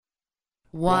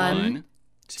1,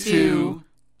 2,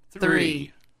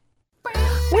 3.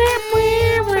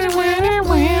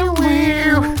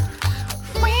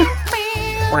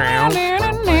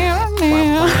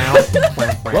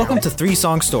 Welcome to 3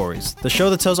 Song Stories, the show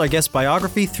that tells our guests'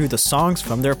 biography through the songs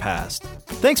from their past.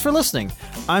 Thanks for listening.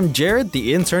 I'm Jared,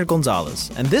 the intern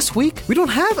Gonzalez, and this week we don't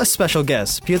have a special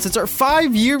guest because it's our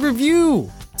 5-year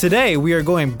review. Today we are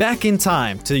going back in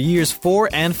time to years 4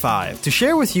 and 5 to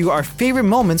share with you our favorite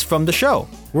moments from the show.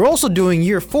 We're also doing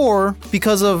year 4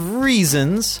 because of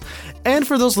reasons, and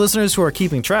for those listeners who are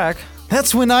keeping track,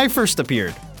 that's when I first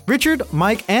appeared. Richard,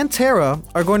 Mike, and Tara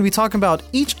are going to be talking about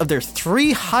each of their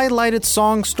 3 highlighted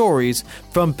song stories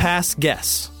from past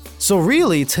guests. So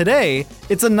really, today,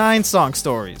 it's a 9 song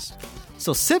stories.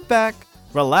 So sit back,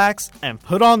 relax, and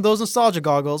put on those nostalgia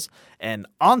goggles, and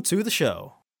on to the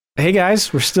show. Hey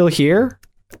guys, we're still here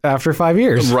after 5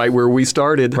 years. Right where we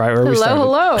started.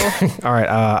 Hello. All right,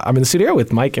 I'm in the studio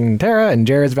with Mike and Tara, and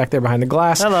Jared's back there behind the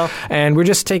glass. Hello. And we're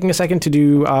just taking a second to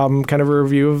do kind of a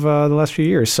review of the last few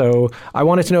years. So I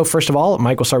wanted to know, first of all,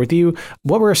 Mike, we'll start with you.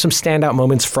 What were some standout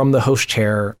moments from the host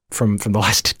chair from the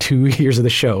last 2 years of the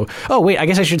show? Oh, wait, I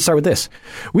guess I should start with this.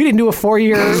 We didn't do a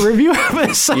 4-year review of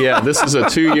this. Yeah, this is a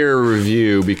 2-year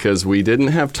review because we didn't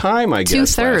have time, I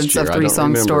guess, 2/3 last year. of 3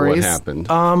 Song Stories. What happened.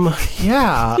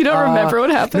 Yeah. You don't remember what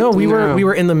happened? No, we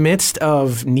were in the midst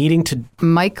of needing to...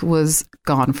 Mike was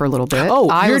gone for a little bit. Oh,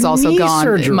 I your was also knee gone.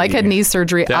 surgery. Mike had knee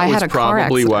surgery. That I was had a car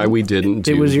probably accident. why we didn't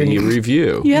do was your the knee.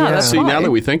 review. Yeah, that's See, now why.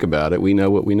 that we think about it, we know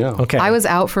what we know. Okay. I was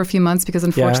out for a few months because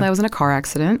unfortunately Yeah. I was in a car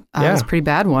accident. It Yeah. was a pretty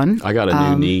bad one. I got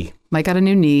a new knee. Mike got a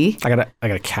new knee. I got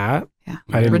a cat. Yeah.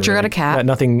 I didn't Richard got a cat.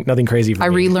 Nothing crazy for I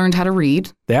me. relearned how to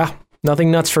read. Yeah, nothing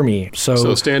nuts for me. So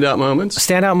standout moments?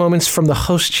 standout moments from the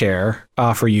host chair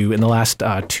for you in the last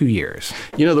 2 years.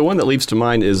 You know, the one that leaps to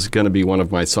mind is going to be one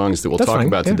of my songs that we'll That's talk fine,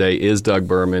 about yeah. today is Doug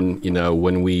Berman. You know,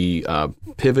 when we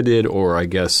pivoted or I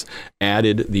guess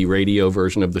added the radio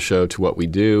version of the show to what we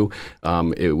do,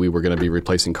 we were going to be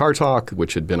replacing Car Talk,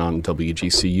 which had been on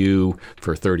WGCU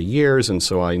for 30 years. And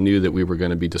so I knew that we were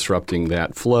going to be disrupting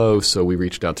that flow. So we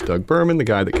reached out to Doug Berman, the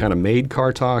guy that kind of made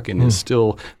Car Talk and is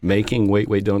still making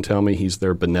Wait, Don't Tell Me. He's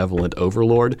their benevolent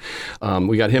overlord.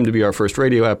 We got him to be our first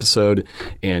radio episode.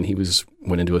 And he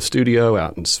went into a studio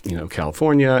out in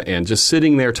California, and just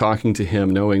sitting there talking to him,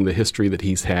 knowing the history that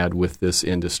he's had with this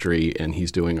industry, and he's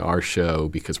doing our show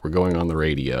because we're going on the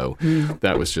radio.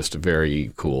 That was just a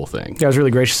very cool thing. Yeah, it was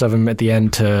really gracious of him at the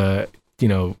end to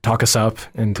talk us up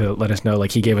and to let us know.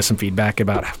 Like, he gave us some feedback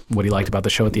about what he liked about the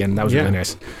show at the end. That was really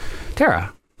nice.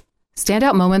 Tara.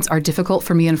 Standout moments are difficult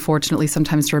for me, unfortunately,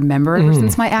 sometimes to remember ever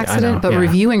since my accident. But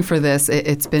reviewing for this,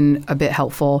 it's been a bit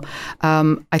helpful.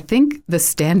 I think the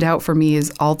standout for me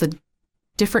is all the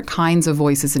different kinds of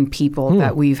voices and people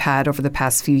that we've had over the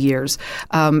past few years.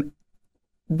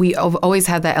 We have always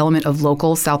had that element of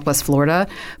local Southwest Florida.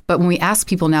 But when we ask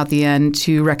people now at the end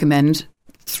to recommend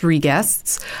 3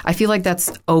 guests, I feel like that's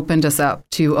opened us up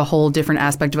to a whole different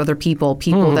aspect of other people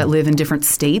that live in different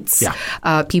states,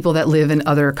 people that live in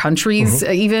other countries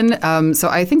even. So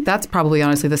I think that's probably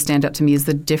honestly the standout to me is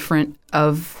the different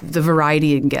of the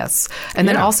variety in guests. And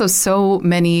then also so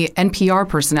many NPR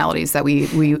personalities that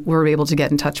we were able to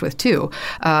get in touch with too,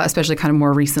 especially kind of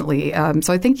more recently.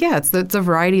 So I think, it's the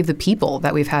variety of the people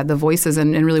that we've had, the voices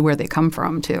and really where they come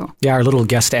from too. Yeah, our little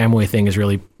guest Amway thing is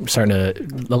really starting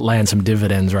to land some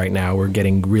dividends right now. We're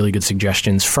getting really good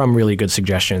suggestions from really good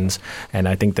suggestions, and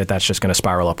I think that that's just going to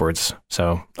spiral upwards.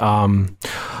 So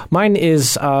mine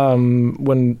is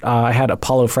when I had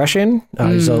Apollo Fresh in.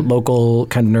 He's a local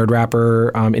kind of nerd rapper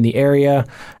in the area,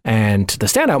 and the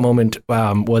standout moment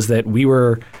was that we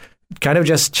were kind of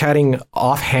just chatting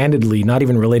offhandedly, not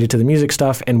even related to the music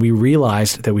stuff, and we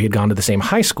realized that we had gone to the same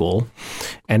high school.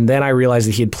 And then I realized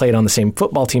that he had played on the same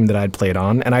football team that I'd played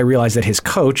on, and I realized that his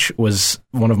coach was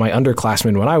one of my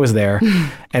underclassmen when I was there,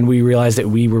 and we realized that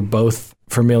we were both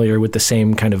familiar with the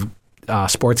same kind of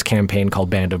sports campaign called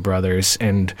Band of Brothers,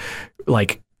 and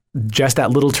like just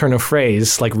that little turn of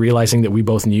phrase, like realizing that we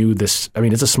both knew this. I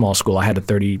mean, it's a small school. I had a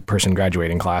 30-person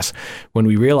graduating class. When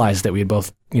we realized that we had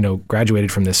both,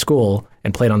 graduated from this school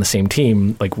and played on the same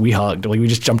team, like we hugged, like we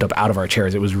just jumped up out of our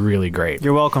chairs. It was really great.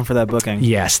 You're welcome for that booking.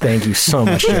 Yes, thank you so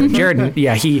much, Jared. Jared,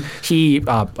 he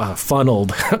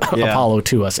funneled Apollo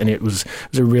to us, and it was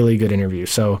a really good interview.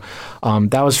 So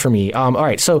that was for me. All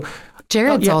right, so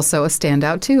Jared's also a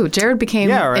standout too. Jared became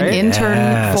an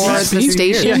intern for the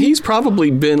station. Yeah, he's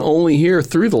probably been only here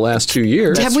through the last 2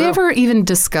 years. Have we ever even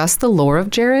discussed the lore of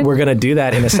Jared? We're going to do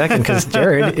that in a second because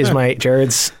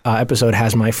Jared's episode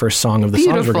has my first song of the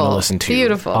songs we're going to listen to.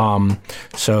 Beautiful.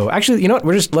 So actually, you know what?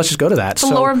 Let's just go to that. The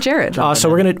lore of Jared. So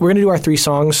we're gonna do our 3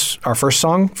 songs. Our first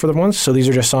song for the ones. So these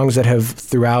are just songs that have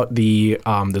throughout the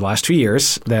last 2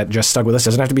 years that just stuck with us.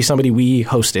 Doesn't have to be somebody we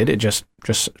hosted. It just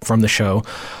from the show.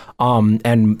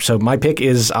 And so my pick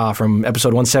is from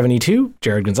episode 172,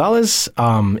 Jared Gonzalez.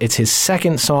 It's his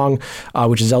second song,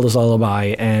 which is Zelda's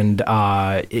Lullaby, and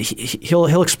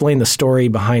he'll explain the story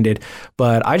behind it.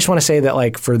 But I just want to say that,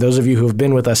 like, for those of you who have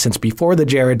been with us since before the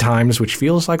Jared times, which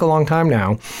feels like a long time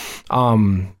now,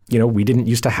 we didn't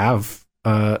used to have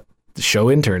the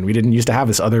show intern. We didn't used to have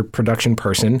this other production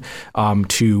person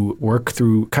to work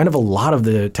through kind of a lot of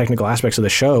the technical aspects of the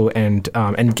show and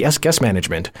guest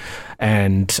management.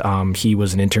 And he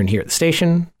was an intern here at the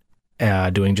station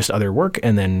doing just other work.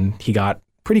 And then he got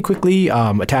pretty quickly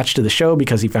attached to the show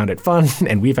because he found it fun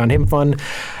and we found him fun.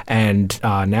 And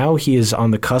now he is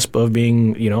on the cusp of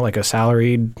being, like a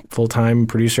salaried full-time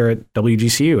producer at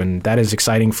WGCU. And that is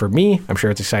exciting for me. I'm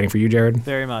sure it's exciting for you, Jared.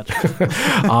 Very much.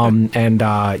 And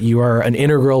you are an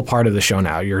integral part of the show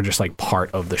now. You're just like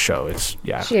part of the show.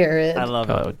 Jared. I love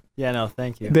it. Yeah, no,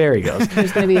 thank you. There he goes.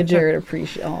 There's going to be a Jared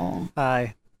appreciation. Oh.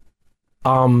 Hi.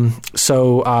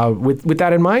 So with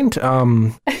that in mind,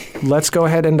 let's go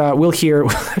ahead and we'll hear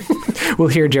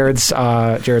Jared's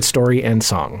story and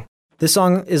song. This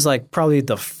song is like probably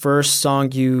the first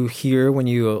song you hear when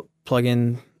you plug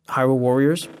in Hyrule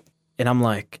Warriors, and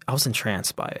I was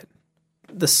entranced by it.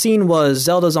 The scene was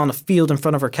Zelda's on a field in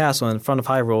front of her castle, in front of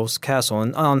Hyrule's castle,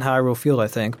 and on Hyrule Field, I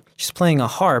think. She's playing a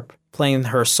harp, playing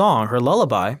her song, her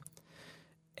lullaby,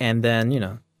 and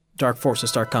then, dark forces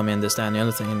start coming in, this, that, and the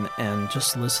other thing, and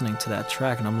just listening to that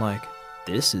track, and I'm like,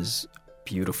 this is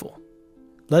beautiful.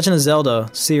 Legend of Zelda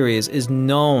series is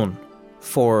known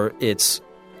for its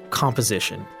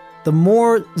composition. The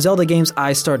more Zelda games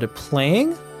I started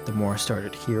playing, the more I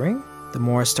started hearing, the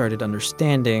more I started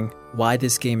understanding why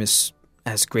this game is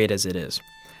as great as it is.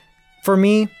 For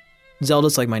me,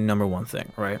 Zelda's like my number one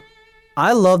thing, right?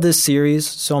 I love this series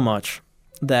so much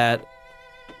that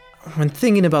when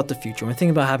thinking about the future, when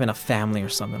thinking about having a family or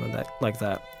something like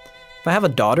that, if I have a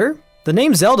daughter, the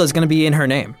name Zelda is going to be in her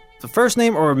name. The first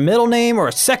name or a middle name or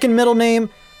a second middle name.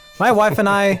 My wife and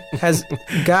I has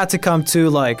got to come to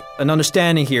like an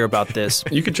understanding here about this.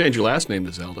 You could change your last name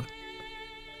to Zelda.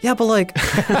 Yeah, but like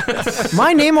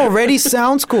my name already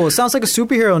sounds cool. It sounds like a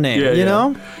superhero name, you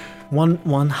know?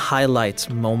 One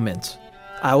highlight moment.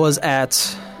 I was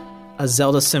at a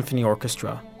Zelda Symphony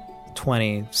Orchestra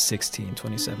 2016,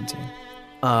 2017.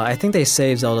 I think they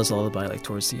saved Zelda's Lullaby like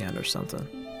towards the end or something.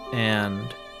 And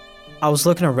I was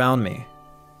looking around me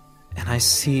and I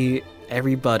see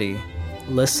everybody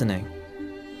listening,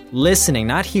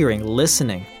 not hearing,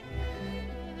 listening.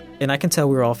 And I can tell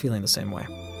we were all feeling the same way.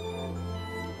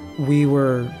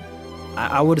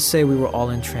 I would say we were all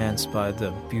entranced by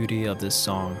the beauty of this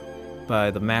song,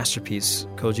 by the masterpiece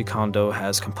Koji Kondo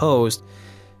has composed,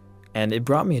 and it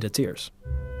brought me to tears.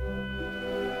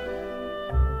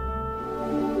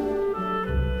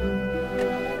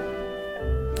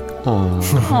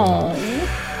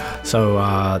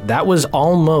 So that was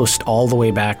almost all the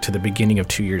way back to the beginning of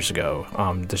 2 years ago.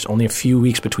 There's only a few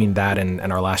weeks between that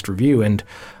and our last review, and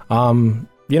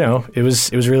it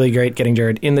was really great getting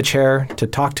Jared in the chair to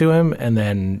talk to him, and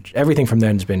then everything from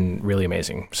then has been really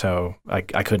amazing. So I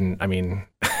couldn't. I mean,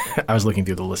 I was looking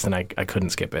through the list and I couldn't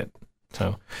skip it.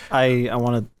 So I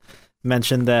want to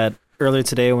mention that earlier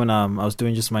today when I was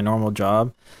doing just my normal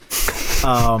job,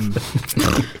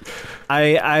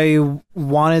 I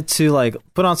wanted to like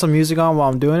put on some music on while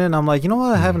I'm doing it, and I'm like, you know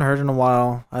what? I haven't heard in a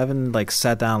while. I haven't like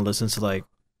sat down and listened to like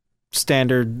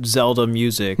standard Zelda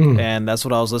music, and that's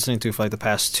what I was listening to for like the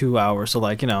past 2 hours. So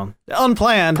like,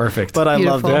 unplanned. Perfect. But I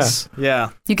love Beautiful. this. Yeah.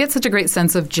 You get such a great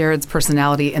sense of Jared's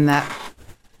personality in that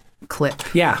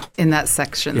clip. Yeah. In that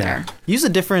section there. Use a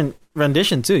different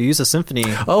rendition too. Use a symphony.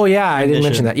 Oh yeah, I didn't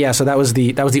mention that. Yeah, so that was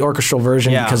the orchestral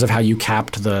version because of how you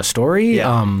capped the story.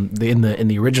 Yeah. In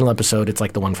the original episode, it's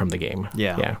like the one from the game.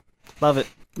 Yeah. Love it.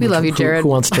 We love you, Jared. Who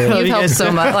wants to? You've helped so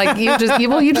much. Like you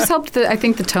just helped I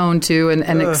think the tone too,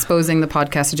 and exposing the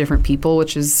podcast to different people,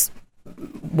 which is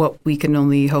what we can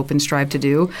only hope and strive to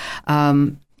do.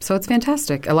 So it's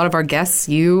fantastic. A lot of our guests,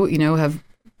 have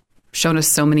shown us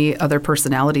so many other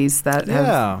personalities that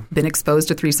have been exposed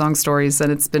to 3 Song Stories,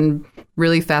 and it's been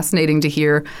really fascinating to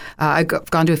hear. I've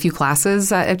gone to a few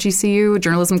classes at FGCU,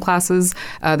 journalism classes.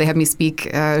 They have me speak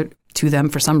to them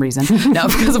for some reason. No,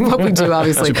 because of what we do,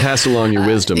 obviously. To pass along your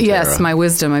wisdom, Tara. Yes, my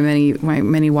wisdom, my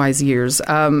many wise years.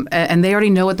 And they already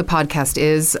know what the podcast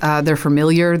is. They're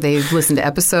familiar. They've listened to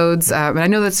episodes. And I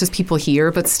know that's just people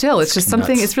here, but still, it's just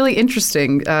something, it's really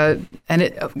interesting. And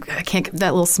I can't get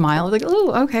that little smile. Like,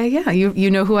 oh, okay, yeah,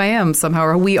 you know who I am somehow,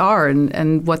 or we are,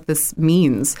 and what this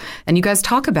means. And you guys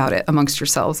talk about it amongst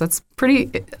yourselves. That's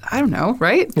pretty, I don't know,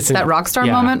 right? It's that rock star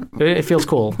moment. It feels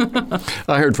cool.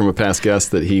 I heard from a past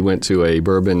guest that he went to a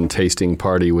bourbon tasting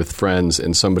party with friends,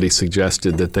 and somebody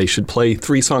suggested that they should play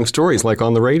 3-song stories like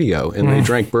on the radio. And they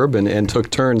drank bourbon and took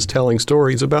turns telling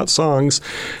stories about songs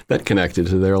that connected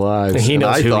to their lives. And he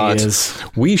knows I who thought he is.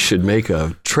 We should make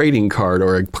a trading card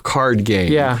or a card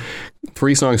game. Yeah.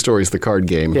 3-song stories, the card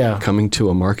game, coming to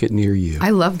a market near you. I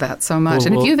love that so much.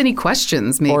 And if you have any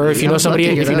questions, maybe, or if you know somebody,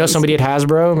 at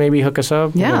Hasbro, maybe hook us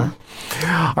up. Yeah.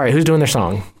 All right, who's doing their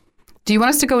song? Do you want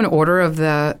us to go in order of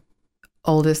the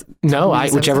oldest? No,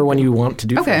 whichever one you want to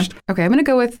do first. Okay, I'm going to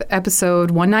go with episode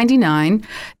 199.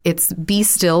 It's Be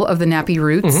Still of the Nappy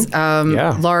Roots.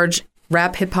 Large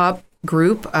rap hip hop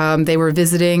group. They were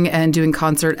visiting and doing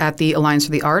concert at the Alliance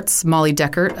for the Arts. Molly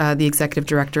Deckert, the executive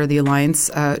director of the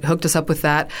Alliance, hooked us up with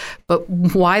that. But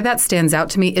why that stands out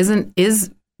to me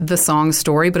is the song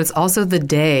story, but it's also the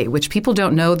day, which people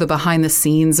don't know the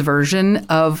behind-the-scenes version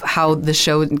of how the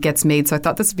show gets made. So I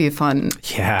thought this would be a fun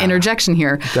interjection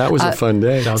here. That was a fun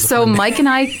day. Mike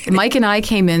and I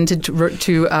came in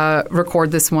to record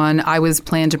this one. I was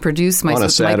planned to produce. Mike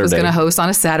was going to host on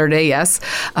a Saturday. Yes,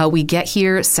 we get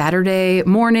here Saturday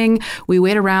morning. We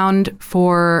wait around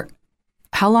for.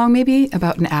 How long, maybe?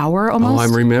 About an hour almost? Oh,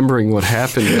 I'm remembering what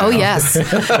happened now. Oh, yes.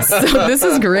 So this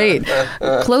is great.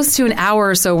 Close to an hour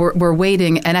or so we're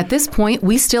waiting. And at this point,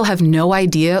 we still have no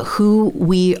idea who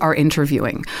we are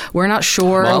interviewing. We're not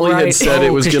sure. Molly had said it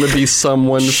was going to be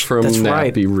someone from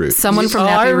Nappy Roots. Someone from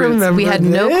Nappy Roots. We had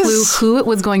no clue who it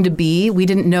was going to be. We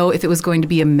didn't know if it was going to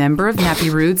be a member of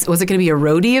Nappy Roots. Was it going to be a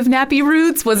roadie of Nappy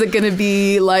Roots? Was it going to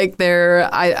be like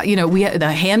we had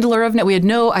the handler of Nappy? We had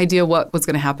no idea what was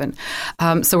going to happen.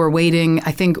 So we're waiting.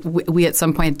 I think we at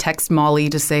some point text Molly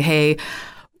to say, hey,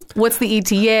 what's the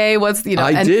ETA?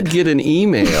 I did get an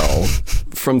email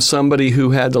from somebody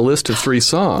who had the list of 3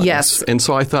 songs. Yes. And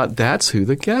so I thought that's who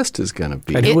the guest is going to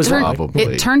be. And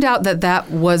it turned out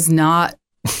that was not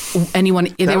anyone.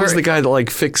 That was the guy that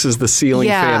fixes the ceiling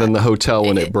fan in the hotel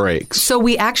when it breaks. So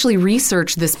we actually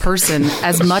researched this person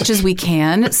as much as we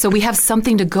can, so we have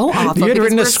something to go off of. You had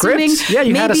written a script? Yeah,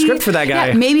 you had a script for that guy.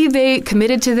 Yeah, maybe they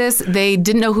committed to this. They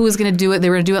didn't know who was going to do it. They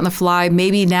were going to do it on the fly.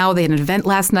 Maybe now they had an event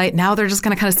last night. Now they're just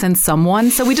going to kind of send someone.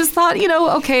 So we just thought,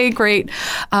 okay, great.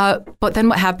 But then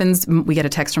what happens, we get a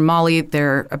text from Molly.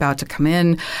 They're about to come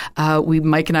in.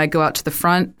 Mike and I go out to the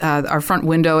front, our front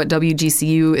window at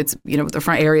WGCU. It's, the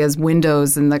front area's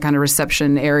windows in the kind of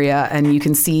reception area, and you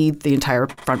can see the entire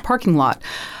front parking lot.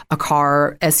 A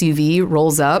car SUV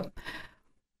rolls up.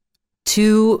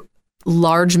 2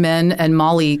 large men and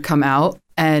Molly come out,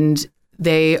 and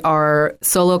they are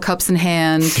solo cups in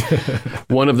hand.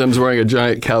 One of them's wearing a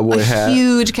giant cowboy hat. A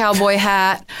huge cowboy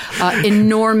hat,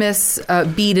 enormous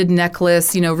beaded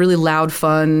necklace, really loud,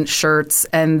 fun shirts.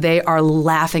 And they are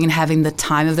laughing and having the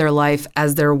time of their life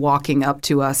as they're walking up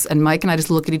to us. And Mike and I just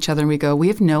look at each other and we go, we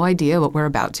have no idea what we're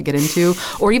about to get into,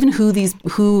 or even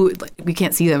who we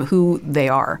can't see them, who they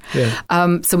are.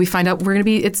 Yeah. So we find out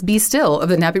it's Be Still of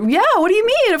the Nappy. Yeah, what do you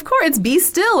mean? Of course, it's Be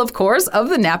Still, of course, of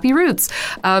the Nappy Roots.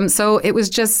 So it was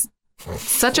just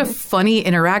such a funny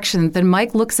interaction. Then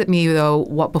Mike looks at me, though,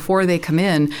 before they come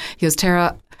in. He goes,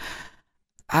 Tara,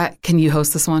 can you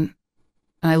host this one?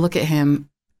 And I look at him.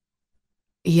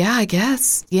 Yeah, I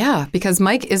guess. Yeah, because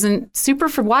Mike isn't super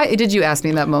for. Why did you ask me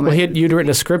in that moment? Well, you'd written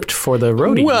a script for the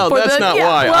roadie. Well, that's not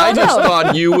why. Well, I just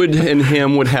thought you and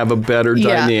him would have a better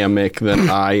dynamic than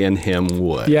I and him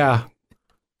would. Yeah.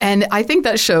 And I think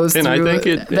that shows through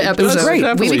the episode.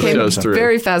 Great. We became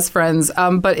very fast friends.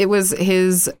 But it was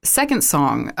his second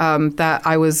song that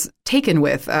I was taken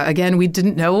with. Again, we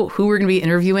didn't know who we were going to be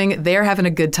interviewing. They're having a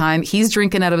good time. He's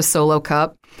drinking out of a solo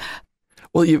cup.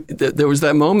 Well, there was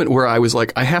that moment where I was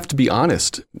like, I have to be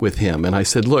honest with him. And I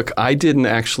said, look, I didn't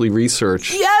actually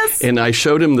research. Yes. And I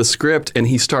showed him the script and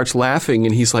he starts laughing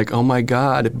and he's like, oh my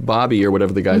God, Bobby or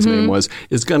whatever the guy's name was,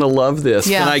 is going to love this.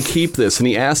 Yeah. Can I keep this? And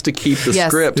he asked to keep the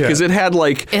script because it had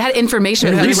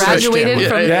information. He graduated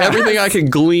from everything I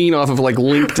could glean off of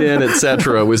LinkedIn, et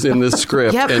cetera, was in this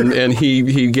script. Yep. And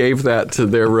he gave that to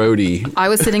their roadie. I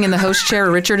was sitting in the host chair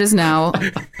where Richard is now.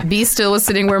 Be Still was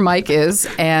sitting where Mike is.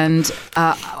 And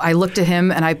I looked at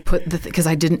him and I put because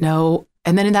I didn't know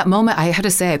And then in that moment, I had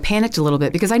to say I panicked a little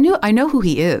bit because I know who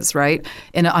he is, right?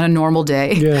 On a normal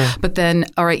day. Yeah. But then,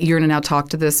 all right, you're going to now talk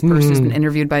to this person who's been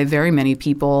interviewed by very many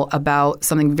people about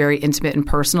something very intimate and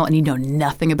personal, and you know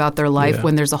nothing about their life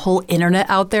when there's a whole internet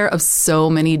out there of so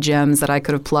many gems that I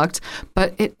could have plucked.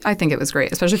 But I think it was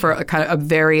great, especially for a kind of a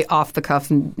very off the cuff,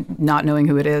 not knowing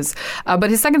who it is. But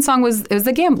his second song was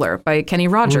The Gambler by Kenny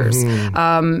Rogers.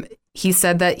 He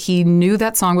said that he knew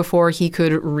that song before he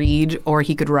could read or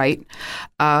he could write.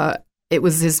 It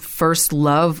was his first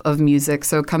love of music.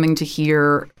 So coming to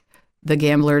hear The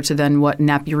Gambler to then what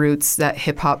Nappy Roots, that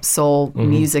hip hop soul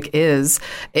music is,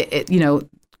 it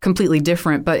completely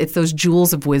different, but it's those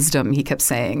jewels of wisdom he kept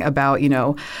saying about,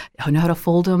 know how to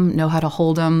fold them, know how to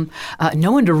hold them,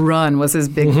 know when to run was his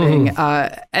big thing.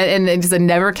 And it said,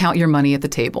 never count your money at the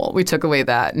table. We took away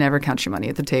that, never count your money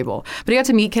at the table. But he got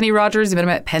to meet Kenny Rogers. He met him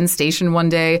at Penn Station one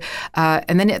day.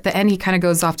 And then at the end, he kind of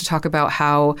goes off to talk about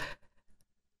how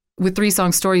with 3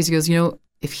 Song Stories, he goes,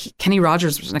 if Kenny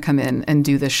Rogers was going to come in and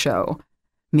do this show,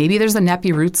 maybe there's a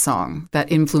Nappy Roots song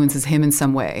that influences him in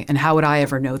some way. And how would I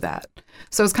ever know that?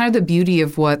 So it's kind of the beauty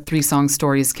of what 3 Song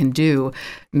Stories can do.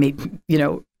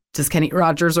 Does Kenny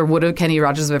Rogers or would Kenny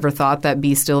Rogers have ever thought that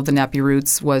Be Still of the Nappy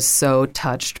Roots was so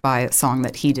touched by a song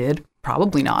that he did?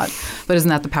 Probably not. But isn't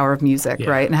that the power of music,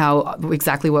 right? And how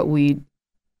exactly what we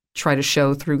try to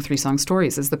show through 3 Song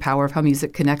Stories is the power of how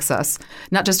music connects us,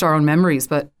 not just our own memories,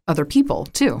 but other people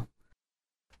too.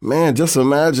 Man, just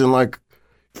imagine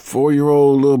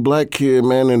 4-year-old little black kid,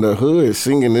 man, in the hood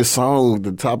singing this song at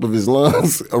the top of his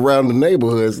lungs around the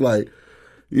neighborhood. It's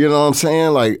you know what I'm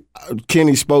saying?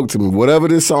 Kenny spoke to me. Whatever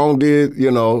this song did,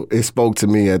 it spoke to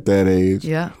me at that age.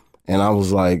 Yeah. And I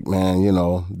was like, man,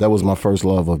 that was my first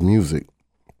love of music.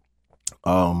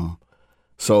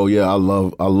 So yeah, I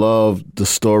love the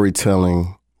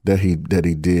storytelling that he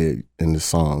did in the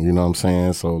song. You know what I'm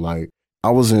saying? So I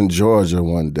was in Georgia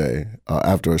one day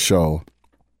after a show.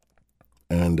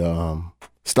 And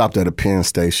stopped at a Penn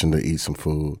Station to eat some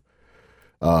food.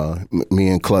 Me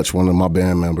and Clutch, one of my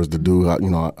band members, the dude,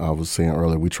 I was saying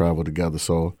earlier, we traveled together.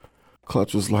 So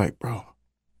Clutch was like, bro,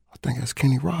 I think that's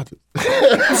Kenny Rogers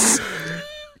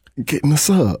getting us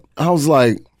up. I was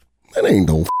like, that ain't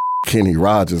no Kenny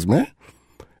Rogers, man.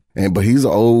 But he's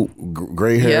an old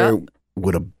gray hair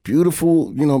with a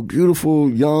beautiful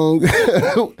young.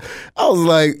 I was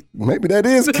like, maybe that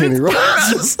is Kenny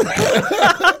Rogers.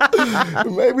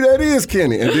 Maybe that is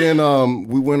Kenny. And then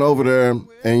we went over there,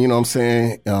 and you know what I'm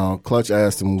saying, Clutch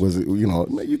asked him, was it,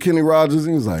 you Kenny Rogers? And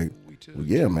he was like, well,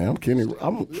 yeah, man, I'm Kenny. I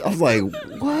was like,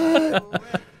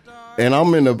 what? And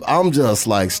I'm just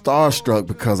starstruck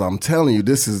because I'm telling you,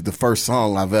 this is the first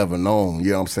song I've ever known,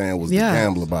 you know what I'm saying, was The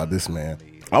Gambler by this man.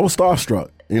 I was starstruck.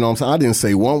 You know what I'm saying? I didn't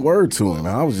say one word to him.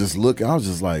 I was just looking. I was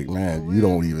just like, man, you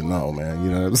don't even know, man.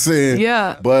 You know what I'm saying?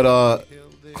 Yeah. But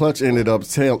Clutch ended up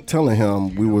telling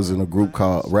him we was in a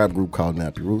rap group called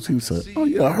Nappy Roots. He said, oh,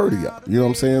 yeah, I heard of y'all. You know what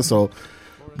I'm saying? So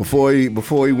before he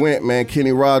went, man,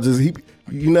 Kenny Rogers, you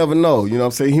never know. You know what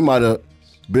I'm saying? He might have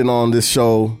been on this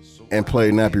show and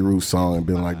played Nappy Roots song and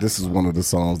been like, this is one of the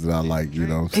songs that I like. You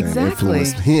know what I'm saying? Exactly.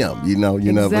 Influenced him. You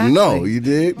never know. You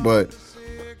did? But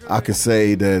I can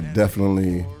say that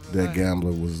definitely That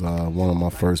Gambler was one of my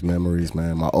first memories,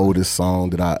 man. My oldest song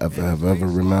that I have ever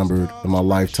remembered in my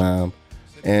lifetime.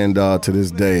 And to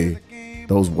this day,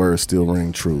 those words still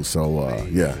ring true. So,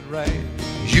 yeah.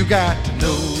 You got to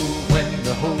know when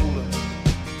to hold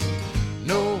up,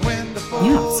 know when to fold.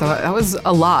 Yeah, so that was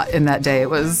a lot in that day. It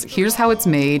was, here's how it's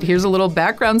made. Here's a little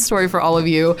background story for all of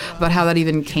you about how that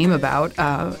even came about.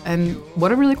 And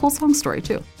what a really cool song story,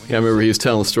 too. Yeah, I remember he was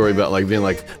telling a story about being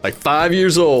like 5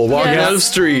 years old, walking down the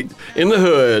street in the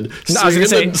hood. No, I was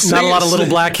going to say, not a lot of little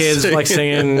black kids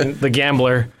singing The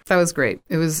Gambler. That was great.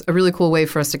 It was a really cool way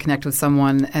for us to connect with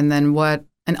someone. And then what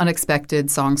an unexpected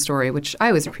song story, which I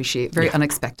always appreciate. Very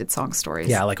unexpected song stories.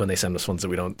 Yeah, I like when they send us ones that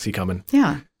we don't see coming.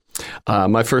 Yeah.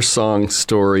 My first song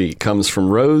story comes from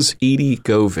Rose Edie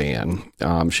Govan.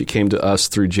 She came to us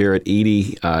through Jarrett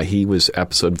Edie. He was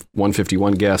episode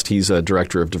 151 guest. He's a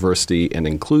director of diversity and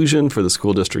inclusion for the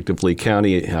school district of Lee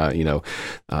County.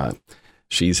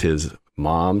 She's his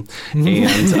mom, and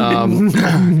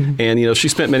and she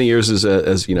spent many years as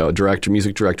a director,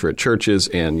 music director at churches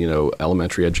and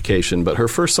elementary education. But her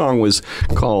first song was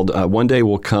called "One Day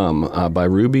Will Come" by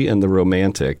Ruby and the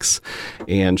Romantics,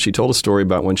 and she told a story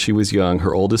about when she was young.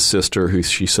 Her oldest sister, who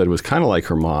she said was kind of like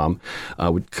her mom,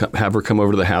 would have her come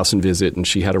over to the house and visit, and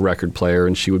she had a record player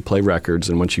and she would play records.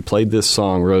 And when she played this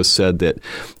song, Rose said that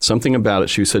something about it.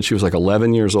 She said she was like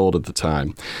 11 years old at the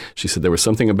time. She said there was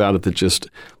something about it that just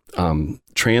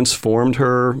transformed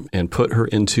her and put her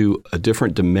into a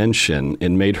different dimension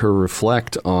and made her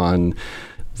reflect on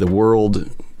the world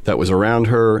that was around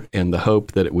her and the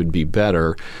hope that it would be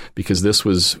better, because this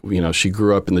was, she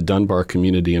grew up in the Dunbar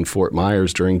community in Fort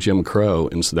Myers during Jim Crow,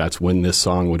 and so that's when this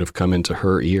song would have come into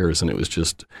her ears, and it was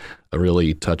just a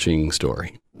really touching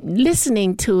story.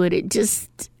 Listening to it,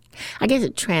 I guess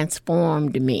it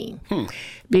transformed me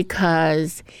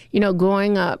because,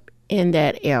 growing up in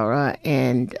that era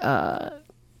and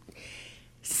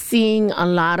seeing a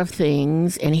lot of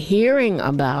things and hearing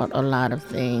about a lot of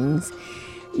things,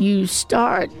 you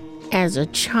start as a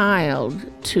child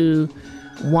to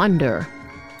wonder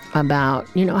about,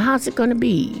 how's it going to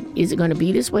be? Is it going to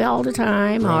be this way all the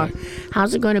time? Right. Or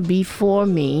how's it going to be for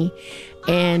me?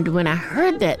 And when I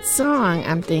heard that song,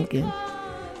 I'm thinking,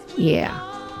 yeah,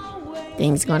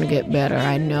 things going to get better.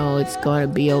 I know it's going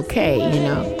to be okay,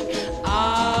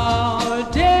 Our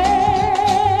day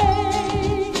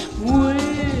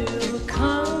will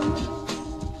come.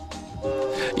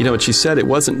 And she said it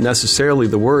wasn't necessarily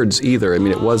the words either. I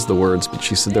mean, it was the words, but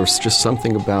she said there was just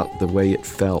something about the way it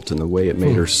felt and the way it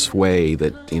made her sway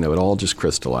that, it all just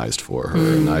crystallized for her.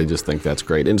 And I just think that's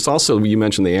great. And it's also, you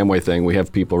mentioned the Amway thing. We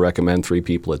have people recommend 3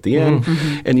 people at the end.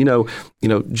 And,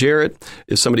 Jarrett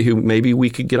is somebody who maybe we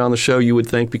could get on the show, you would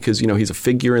think, because, he's a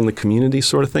figure in the community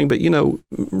sort of thing. But,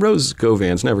 Rose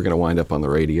Govan's never going to wind up on the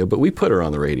radio, but we put her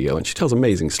on the radio and she tells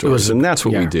amazing stories. And that's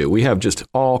what we do. We have just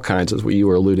all kinds, as what you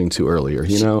were alluding to earlier,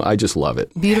 I just love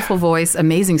it. Beautiful voice,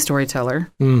 amazing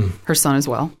storyteller. Her son as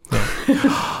well.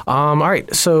 All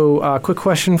right. So, quick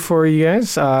question for you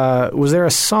guys: was there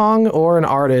a song or an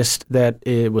artist that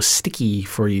it was sticky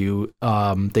for you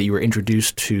that you were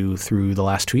introduced to through the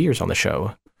last 2 years on the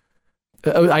show?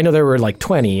 I know there were like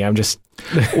 20. I'm just.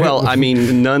 Well, I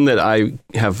mean, none that I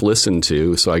have listened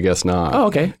to, so I guess not. Oh,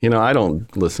 okay. I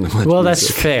don't listen to much Well, music.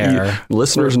 That's fair.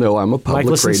 Listeners know I'm a public Mike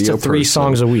listens radio to 3 person.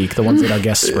 songs a week, the ones that our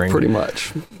guests bring. Pretty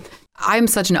much. I'm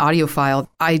such an audiophile.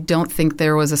 I don't think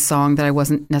there was a song that I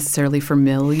wasn't necessarily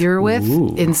familiar with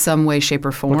in some way, shape,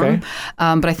 or form. Okay.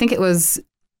 But I think it was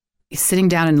sitting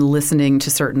down and listening to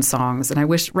certain songs. And I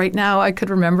wish right now I could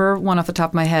remember one off the top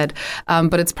of my head.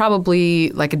 But it's probably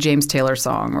like a James Taylor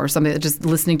song or something, just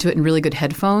listening to it in really good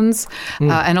headphones.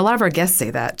 And a lot of our guests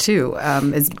say that too,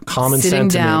 is Common sitting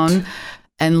sentiment. down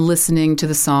and listening to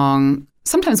the song.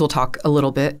 Sometimes we'll talk a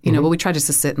little bit, but we try just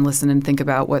to sit and listen and think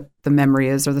about what the memory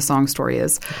is or the song story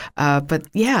is. But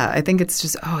yeah, I think it's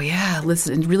just,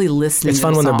 listen, really listening. It's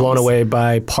fun to when the they're blown songs. away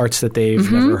by parts that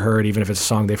they've never heard, even if it's a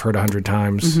song they've heard 100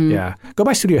 times. Yeah. Go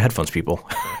buy studio headphones, people.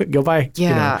 Go buy.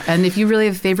 Yeah. And if you really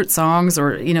have favorite songs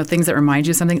or, things that remind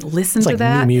you of something, listen It's to like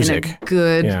that new music.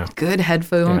 in a good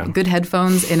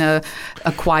headphones in a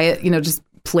quiet, just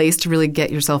place to really get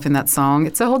yourself in that song.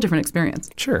 It's a whole different experience.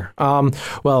 Sure.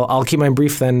 Well, I'll keep mine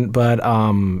brief then, but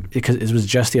because it was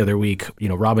just the other week,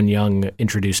 Robin Young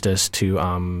introduced us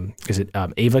to, is it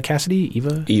Eva Cassidy?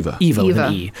 Eva with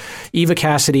an E. Eva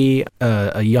Cassidy,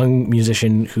 a young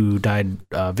musician who died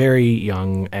very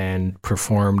young and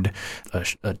performed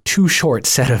a too short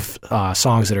set of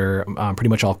songs that are pretty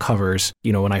much all covers.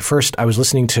 When I was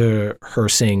listening to her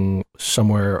sing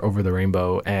Somewhere Over the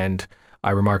Rainbow, and I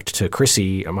remarked to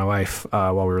Chrissy, my wife,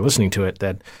 while we were listening to it,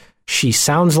 that she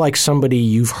sounds like somebody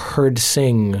you've heard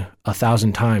sing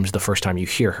 1,000 times the first time you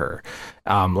hear her.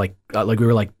 Like we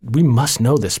were like, we must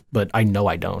know this, but I know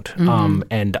I don't.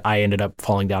 And I ended up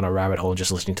falling down a rabbit hole and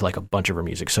just listening to like a bunch of her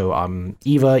music. So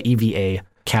Eva, EVA,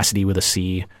 Cassidy with a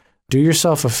C. Do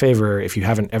yourself a favor if you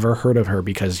haven't ever heard of her,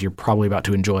 because you're probably about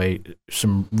to enjoy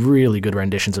some really good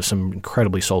renditions of some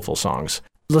incredibly soulful songs.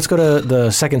 Let's go to the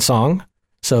second song.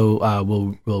 So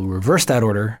we'll reverse that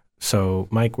order. So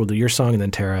Mike, we'll do your song, and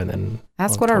then Tara, and then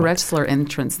That's what our Wrestler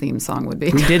entrance theme song would be.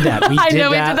 we did that. We did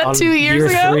we did that 2 years year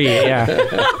ago. 3.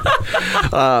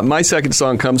 Yeah. My second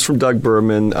song comes from Doug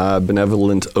Berman,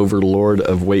 Benevolent Overlord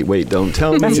of Wait, Wait, Don't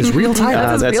Tell Me. That's his real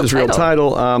title. That's his real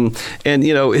title. And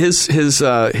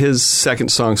his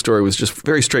second song story was just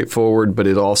very straightforward, but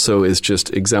it also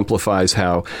just exemplifies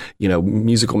how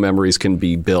musical memories can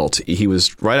be built. He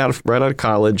was right out of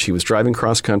college. He was driving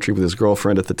cross country with his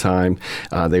girlfriend at the time.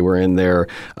 They were in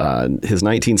his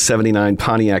 1979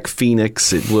 Pontiac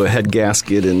Phoenix. It blew a head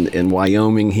gasket in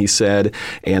Wyoming, he said.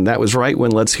 And that was right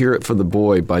when Let's Hear It for the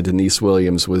Boy by Denise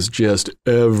Williams was just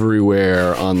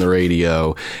everywhere on the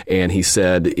radio. And he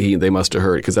said they must have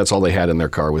heard it, because that's all they had in their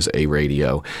car was a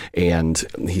radio. And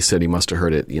he said he must have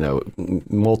heard it,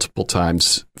 multiple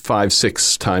times,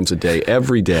 5-6 times a day,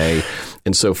 every day.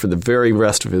 And so for the very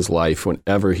rest of his life,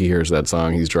 whenever he hears that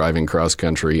song, he's driving cross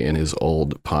country in his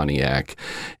old Pontiac.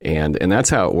 And that's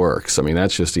how it works. I mean,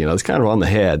 that's just, it's kind of on the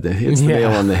head. It hits the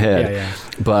nail on the head. Yeah.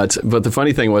 But the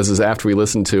funny thing was, is after we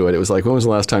listened to it, it was like, when was the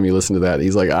last time you listened to that?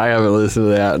 He's like, I haven't listened to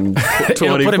that in 25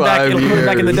 it'll years. put him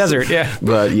back in the desert, yeah.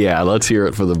 But yeah, let's hear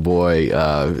it for the boy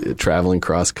traveling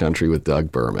cross country with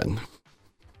Doug Berman.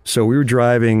 So we were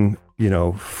driving,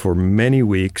 for many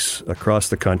weeks across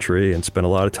the country and spent a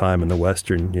lot of time in the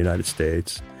western United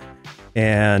States.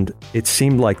 And it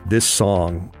seemed like this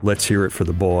song, Let's Hear It for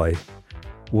the Boy,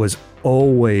 was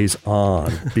always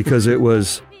on because it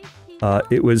was a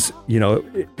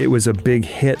big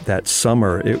hit that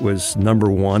summer. It was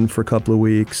number one for a couple of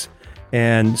weeks.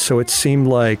 And so it seemed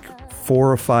like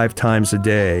 4 or 5 times a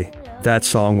day, that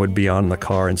song would be on in the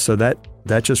car. And so that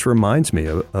just reminds me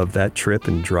of that trip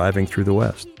and driving through the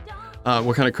West.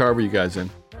 What kind of car were you guys in?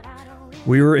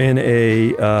 We were in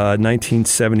a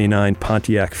 1979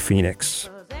 Pontiac Phoenix.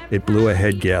 It blew a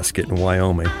head gasket in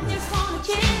Wyoming.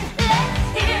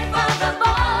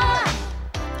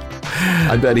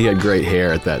 I bet he had great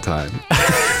hair at that time.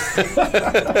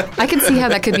 I can see how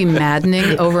that could be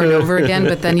maddening over and over again,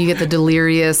 but then you get the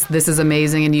delirious, this is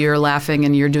amazing, and you're laughing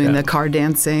and you're doing the car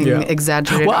dancing,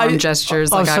 exaggerated arm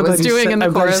gestures like I was doing in the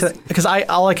chorus. Because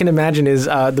all I can imagine is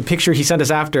the picture he sent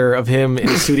us after of him in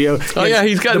the studio. Oh yeah,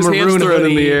 he's got his hands thrown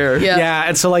in the air. Yeah.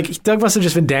 And so like Doug must have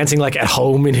just been dancing like at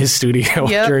home in his studio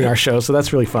during our show, so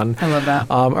that's really fun. I love that.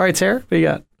 All right, Sarah, what do you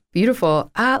got? Beautiful.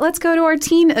 Let's go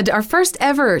to our first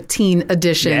ever teen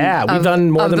edition. Yeah, we've done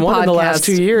more than one in the last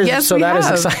 2 years, yes, so that is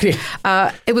exciting.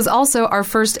 It was also our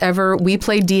first ever. We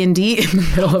played D&D in the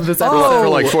middle of this episode. For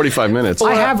like 45 minutes.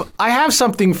 I have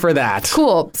something for that.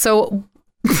 Cool. So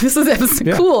this is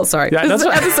episode cool. Sorry, this is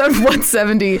episode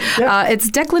 170.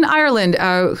 It's Declan Ireland,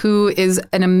 who is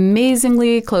an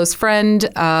amazingly close friend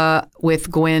with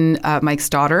Gwen, Mike's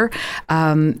daughter.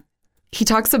 He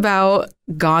talks about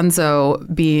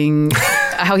Gonzo being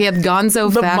how he had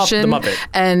Gonzo fashion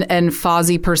and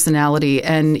Fozzie personality,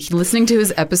 and listening to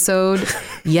his episode,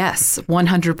 yes,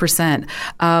 100%.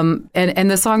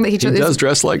 And the song that he chose does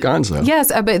dress like Gonzo.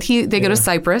 Yes, but they go to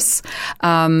Cyprus.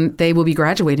 They will be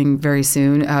graduating very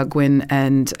soon, Gwen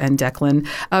and Declan.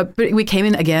 But we came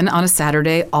in again on a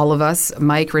Saturday, all of us,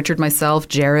 Mike, Richard, myself,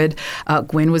 Jared.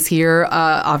 Gwen was here,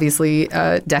 obviously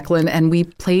Declan, and we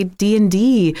played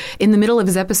D&D in the middle of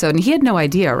his episode, and he had no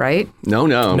idea, right? No.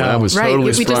 I was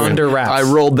totally sprung under wraps. I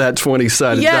rolled that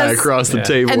 20-sided die across the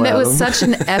table. And that was such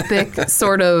an epic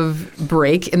sort of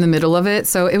break in the middle of it.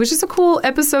 So it was just a cool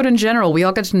episode in general. We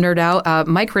all got to nerd out.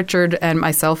 Mike, Richard, and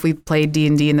myself, we played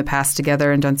D&D in the past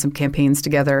together and done some campaigns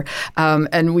together.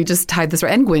 And we just tied this,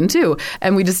 and Gwen too.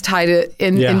 And we just tied it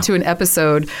into an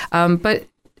episode. But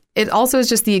it also is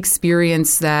just the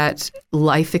experience, that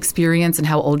life experience, and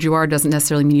how old you are doesn't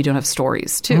necessarily mean you don't have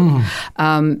stories too.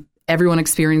 Everyone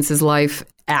experiences life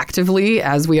actively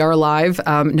as we are alive,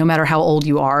 no matter how old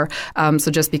you are. So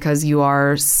just because you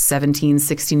are 17,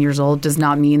 16 years old does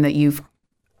not mean that you've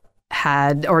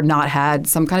had or not had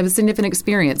some kind of a significant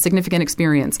experience.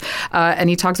 And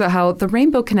he talks about how the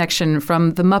Rainbow Connection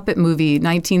from the Muppet movie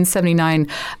 1979,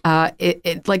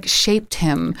 it like shaped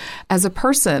him as a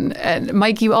person. And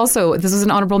Mike, you also, this is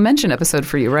an honorable mention episode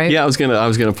for you, right? Yeah, I was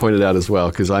gonna point it out as well,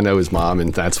 because I know his mom,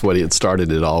 and that's what it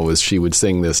started it all, was she would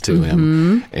sing this to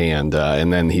him, and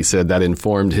then he said that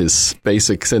informed his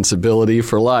basic sensibility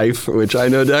for life, which I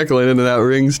know Declan, and that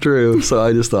rings true. So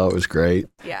I just thought it was great.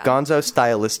 Yeah. Gonzo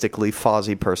stylistically,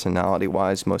 Fozzie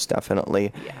personality-wise, most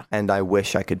definitely. Yeah. And I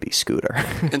wish I could be Scooter.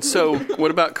 And so, what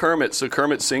about Kermit? So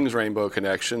Kermit sings Rainbow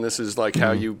Connection. This is like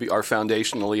how you are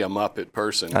foundationally a Muppet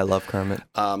person. I love Kermit.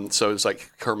 So it's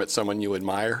like Kermit, someone you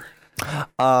admire?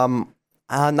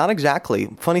 Not exactly.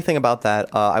 Funny thing about that,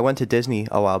 I went to Disney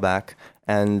a while back,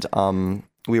 and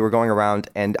we were going around,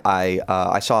 and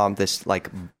I saw this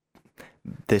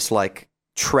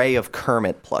tray of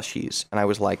Kermit plushies, and I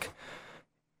was like,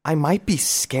 I might be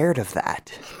scared of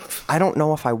that. I don't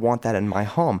know if I want that in my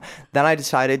home. Then I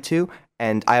decided to,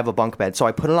 and I have a bunk bed, so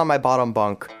I put it on my bottom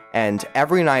bunk, and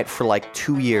every night for like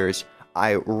 2 years,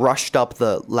 I rushed up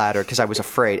the ladder because I was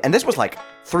afraid. And this was like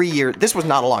 3 years. This was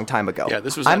not a long time ago. Yeah,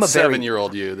 this was not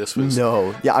 7-year-old you. This was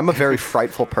no. Yeah, I'm a very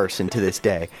frightful person to this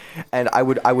day, and I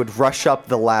would rush up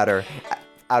the ladder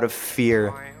out of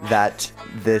fear that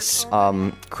this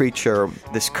creature,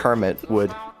 this Kermit,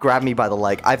 would grab me by the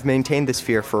leg. I've maintained this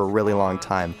fear for a really long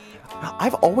time.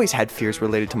 I've always had fears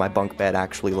related to my bunk bed,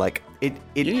 actually. Like, you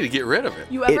need to get rid of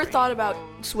it. You ever thought about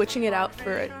switching it out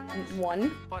for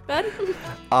one bed?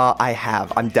 I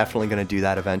have. I'm definitely going to do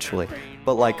that eventually.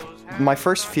 But, like, my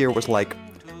first fear was, like,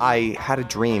 I had a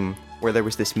dream where there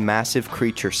was this massive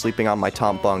creature sleeping on my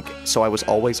top bunk, so I was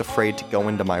always afraid to go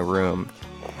into my room.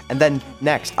 And then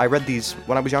next,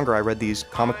 when I was younger, I read these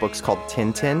comic books called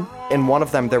Tintin. In one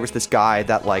of them, there was this guy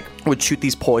that like would shoot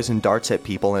these poison darts at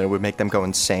people and it would make them go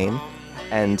insane.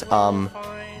 And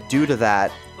due to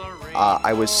that,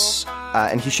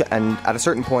 and at a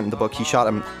certain point in the book, he shot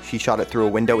it through a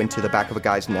window into the back of a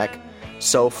guy's neck.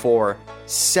 So for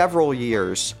several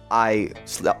years, I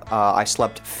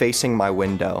slept facing my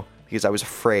window because I was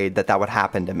afraid that would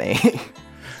happen to me.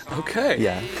 Okay.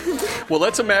 Yeah. Well,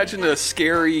 let's imagine a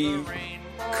scary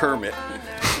Kermit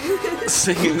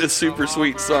singing this super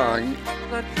sweet song.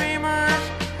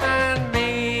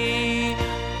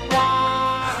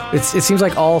 It seems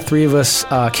like all three of us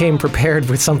came prepared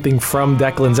with something from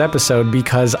Declan's episode,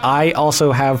 because I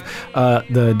also have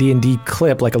the D&D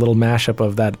clip, like a little mashup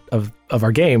of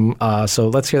our game. So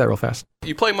let's hear that real fast.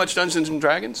 You play much Dungeons and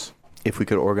Dragons? If we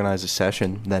could organize a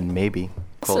session, then maybe.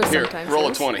 So Here, sometimes roll a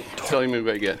yes. 20. Tell me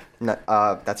what you get.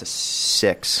 That's a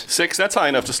 6. 6? That's high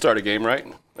enough to start a game, right?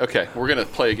 Okay, we're going to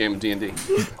play a game of D&D.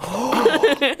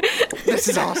 This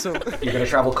is awesome. You're going to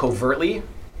travel covertly,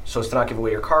 so as to not give away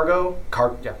your cargo.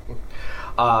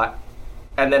 And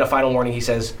then a final warning, he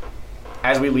says,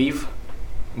 as we leave,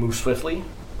 move swiftly.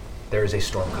 There is a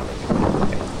storm coming.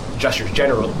 Okay. Gestures,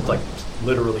 like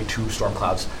literally 2 storm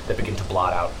clouds that begin to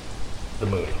blot out the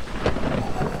moon.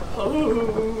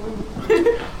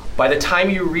 By the time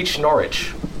you reach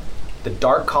Norwich, the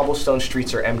dark cobblestone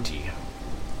streets are empty.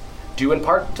 Due in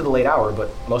part to the late hour, but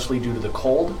mostly due to the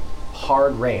cold,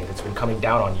 hard rain that's been coming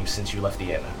down on you since you left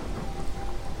the inn.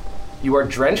 You are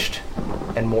drenched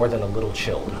and more than a little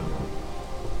chilled.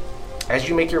 As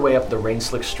you make your way up the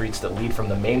rain-slick streets that lead from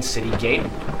the main city gate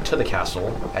to the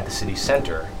castle at the city's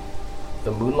center,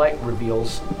 the moonlight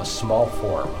reveals a small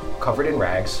form, covered in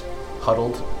rags,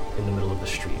 huddled in the middle of the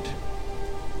street.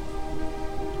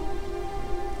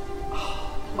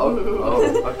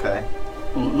 Oh, okay.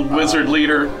 Wizard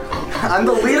leader. I'm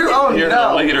the leader? Oh, You're no.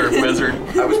 the leader, wizard.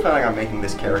 I was planning on making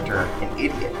this character an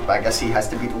idiot, but I guess he has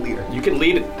to be the leader. You can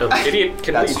lead. An idiot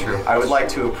can That's lead. true. I would like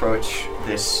to approach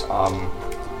this,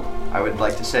 I would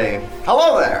like to say,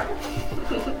 hello there!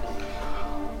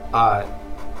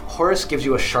 Horace gives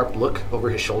you a sharp look over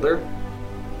his shoulder.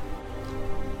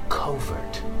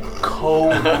 Covert.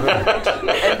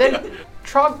 And then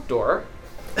Trogdor.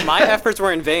 My efforts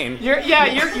were in vain. You're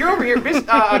over here.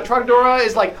 Trogdora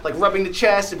is like rubbing the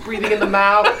chest and breathing in the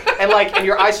mouth, and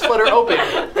your eyes flutter open,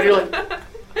 and you're like,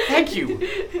 thank you.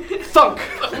 Thunk.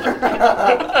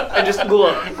 And just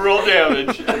roll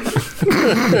damage.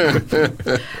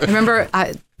 I remember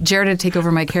Jared had to take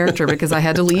over my character because I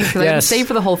had to leave because I had to stay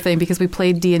for the whole thing because we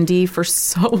played D&D for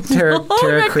so long.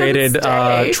 Tara created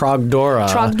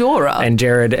Trogdora, and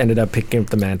Jared ended up picking up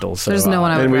the mantle. So there's no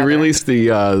one I would And we rather. released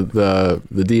the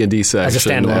D&D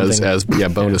section as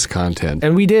bonus content.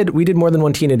 And we did more than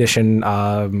one teen edition.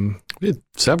 We did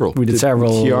several.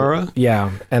 Kiara,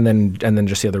 yeah, and then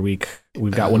just the other week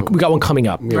we've got one. We got one coming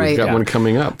up. Yeah, we've got one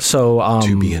coming up. So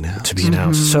to be announced.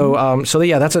 Mm-hmm. So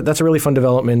yeah, that's a really fun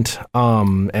development.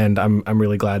 And I'm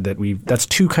really glad that that's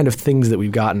 2 kind of things that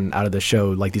we've gotten out of the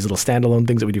show, like these little standalone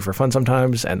things that we do for fun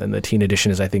sometimes, and then the teen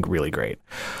edition is, I think, really great.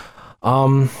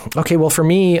 Okay, well for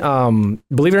me,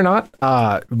 believe it or not,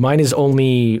 mine is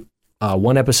only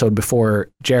 1 episode before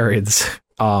Jared's.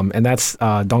 And that's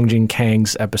Dongjin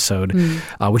Kang's episode,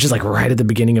 which is like right at the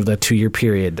beginning of the 2-year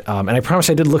period. And I promise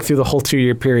I did look through the whole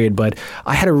 2-year period, but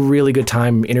I had a really good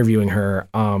time interviewing her.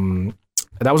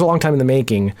 That was a long time in the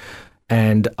making.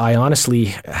 And I honestly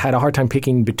had a hard time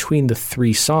picking between the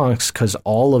 3 songs because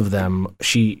all of them,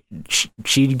 she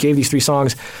gave these 3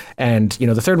 songs, and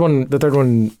the third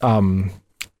one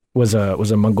was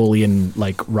a Mongolian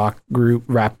rap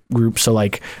group. So I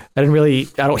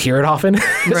don't hear it often.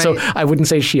 Right. So I wouldn't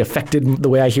say she affected the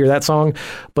way I hear that song.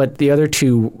 But the other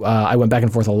 2, I went back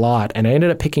and forth a lot, and I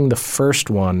ended up picking the first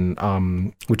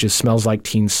one, which is Smells Like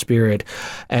Teen Spirit.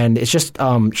 And it's just,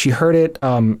 she heard it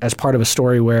as part of a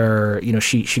story where,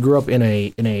 she grew up in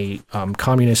a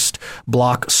communist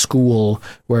bloc school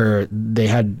where they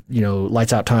had,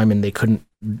 lights out time and they couldn't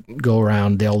go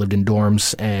around. They all lived in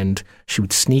dorms, and she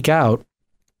would sneak out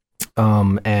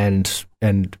and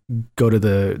go to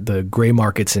the gray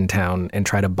markets in town and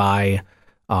try to buy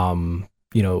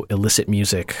illicit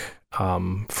music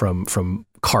from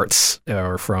carts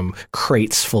or from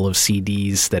crates full of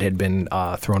CDs that had been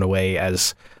thrown away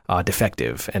as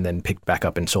defective and then picked back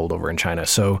up and sold over in China.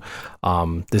 So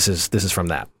this is from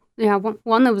that. Yeah,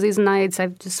 one of these nights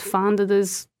I've just found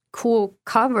this cool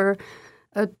cover.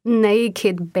 A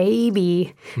naked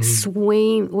baby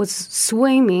was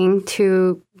swimming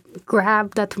to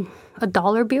grabbed that a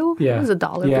dollar bill. Yeah. It was a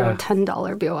dollar bill or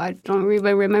 $10 bill. I don't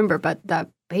even remember, but that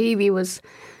baby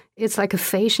it's like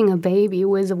facing a baby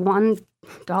with a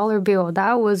 $1 bill.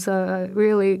 That was a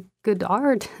really good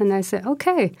art. And I said,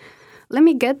 okay, let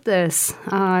me get this.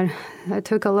 I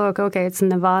took a look. Okay, it's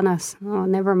Nirvana's. Oh,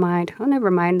 never mind.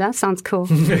 That sounds cool.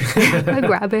 I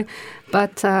grab it.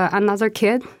 But another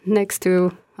kid next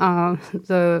to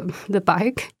the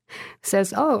bike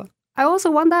says, oh, I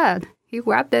also want that. He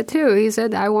grabbed it too. He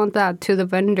said, I want that, to the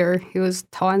vendor. He was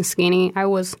tall and skinny. I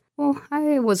was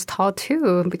tall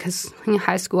too, because in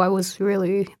high school I was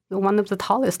really one of the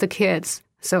tallest kids.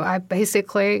 So I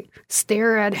basically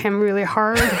stare at him really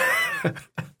hard.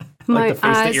 My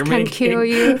eyes can kill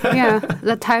you. Yeah,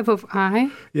 the type of eye.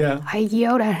 Yeah. I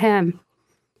yelled at him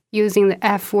using the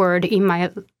F word in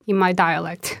my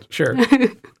dialect. Sure.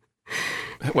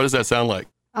 What does that sound like?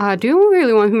 Do you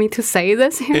really want me to say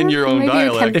this here? In your own Maybe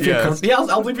dialect, Yeah,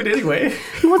 I'll bleep it anyway.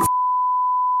 What's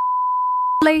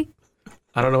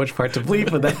I don't know which part to bleep,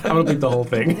 but I'm going to bleep the whole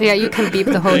thing. Yeah, you can beep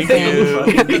the whole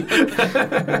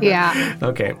thing. Yeah.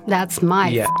 Okay. That's my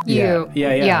Yeah. you.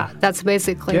 Yeah. That's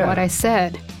basically what I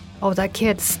said. Oh, that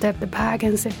kid stepped back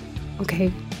and said,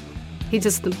 okay. He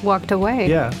just walked away.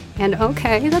 Yeah. And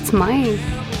okay, that's mine.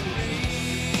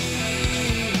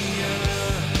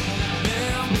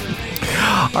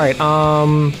 All right.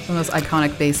 Some of those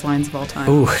iconic bass lines of all time.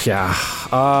 Ooh, yeah.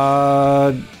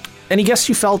 Any guests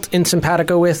you felt in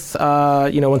simpatico with?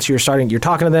 Once you're talking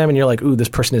to them, and you're like, "Ooh, this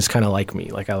person is kind of like me."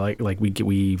 Like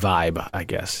we vibe, I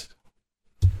guess.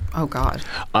 Oh God.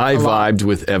 I vibed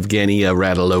with Evgenia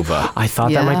Radilova. I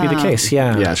thought that might be the case.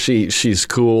 Yeah. Yeah, she's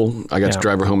cool. I got to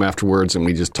drive her home afterwards, and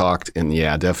we just talked. And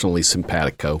yeah, definitely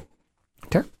simpatico.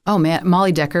 Oh man,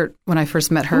 Molly Deckert. When I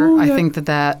first met her, I think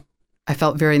that I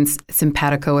felt very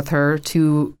simpatico with her.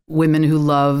 Two women who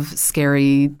love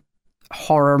scary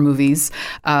horror movies.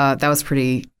 That was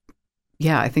pretty.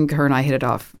 Yeah, I think her and I hit it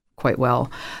off quite well.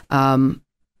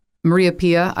 Maria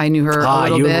Pia, I knew her a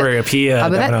little bit. Maria Pia,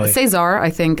 but Cesar,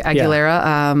 I think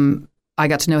Aguilera. I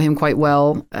got to know him quite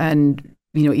well, and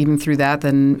even through that,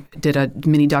 then did a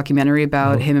mini documentary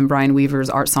about him and Brian Weaver's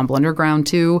Ensemble Underground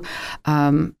too.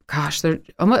 I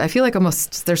feel like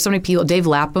there's so many people. Dave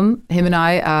Lapham, him and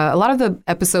I. A lot of the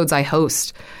episodes I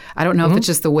host. I don't know if it's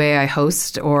just the way I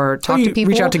host or talk to people.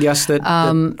 Reach out to guests that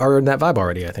are in that vibe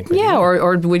already, I think. Yeah,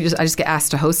 or I just get asked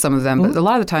to host some of them. But a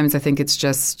lot of the times I think it's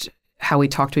just how we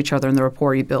talk to each other and the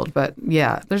rapport you build. But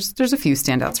yeah, there's a few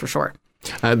standouts for sure.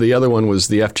 The other one was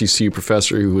the FGCU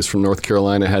professor who was from North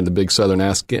Carolina, had the big Southern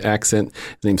accent.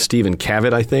 His name's Stephen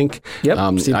Cavett, I think. Yep,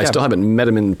 I still haven't met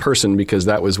him in person because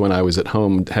that was when I was at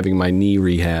home having my knee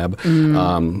rehab.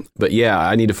 But yeah,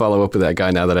 I need to follow up with that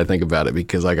guy now that I think about it,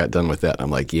 because I got done with that.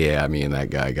 I'm like, yeah, me and that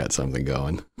guy got something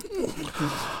going.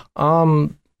 I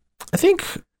think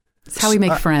it's how we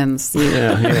make friends.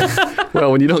 Yeah.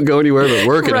 Well, when you don't go anywhere but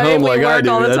work at home like I do,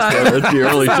 that's your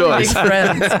only choice.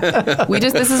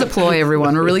 This is a ploy,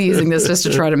 everyone. We're really using this just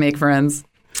to try to make friends,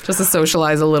 just to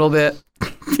socialize a little bit.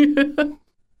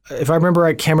 If I remember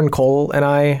right, Cameron Cole and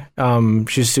I,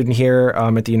 she's a student here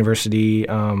at the university,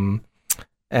 and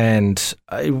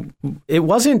it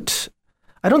wasn't.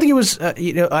 I don't think it was.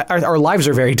 Our lives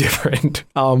are very different.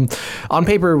 On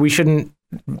paper, we shouldn't.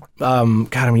 God, I'm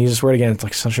gonna use this word again. It's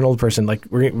like such an old person. Like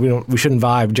we shouldn't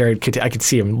vibe. Jared, I could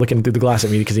see him looking through the glass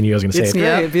at me because he knew I was going to say it's it.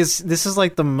 Great because this is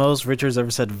like the most Richard's ever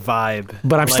said vibe.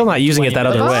 But I'm still not using it that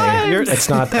other way. It's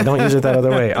not. I don't use it that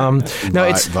other way. No,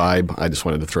 it's vibe. I just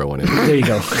wanted to throw one in. There you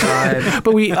go.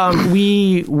 But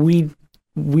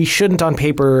we shouldn't on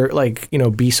paper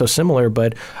be so similar,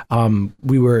 but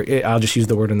we were. I'll just use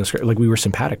the word in the script. Like we were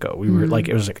simpatico. We were like,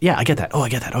 it was like, yeah, I get that. Oh, I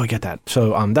get that. Oh, I get that.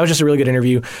 So that was just a really good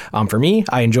interview for me.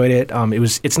 I enjoyed it.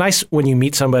 It's nice when you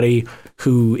meet somebody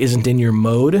who isn't in your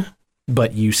mode,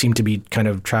 but you seem to be kind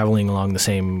of traveling along the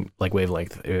same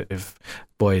wavelength. There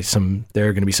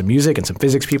are going to be some music and some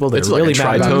physics people that are really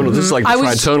mad about it. This is like the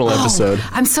tritonal episode.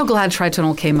 I'm so glad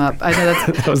tritonal came up. I know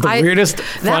that was the weirdest,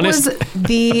 funnest.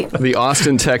 That was the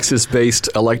Austin, Texas-based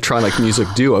electronic music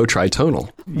duo Tritonal.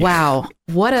 Wow,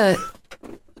 what a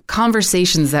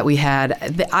conversations that we had.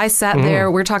 I sat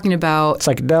there. We're talking about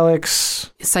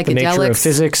psychedelics, the nature of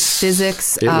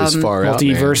physics. It was far out,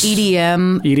 multiverse,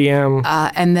 EDM,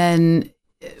 and then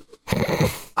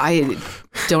I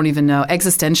don't even know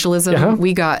existentialism. Uh-huh.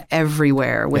 We got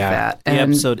everywhere with that. The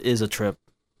episode is a trip.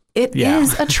 It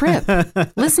is a trip.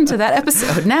 Listen to that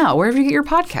episode now, wherever you get your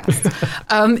podcasts.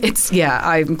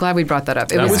 I'm glad we brought that up.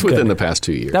 That was within the past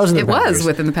 2 years. It was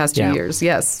within the past 2 years.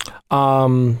 Yes.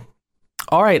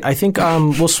 All right, I think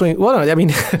we'll swing. Well, no, I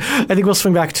mean, I think we'll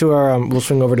swing back to our. We'll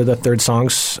swing over to the third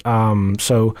songs.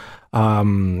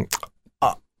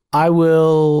 I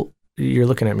will. You're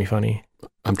looking at me funny.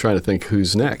 I'm trying to think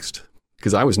who's next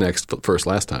because I was next first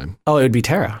last time. Oh, it would be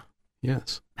Tara.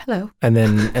 Yes. Hello. And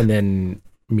then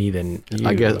me. Then you.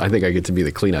 I think I get to be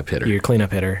the cleanup hitter. You're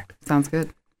cleanup hitter. Sounds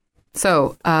good.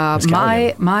 So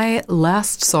my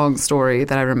last song story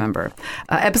that I remember,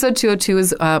 episode 202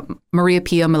 is Maria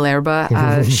Pia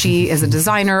Malerba. She is a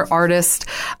designer, artist.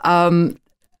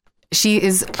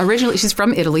 She's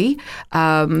from Italy.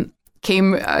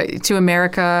 Came to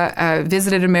America,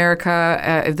 visited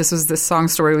America. This song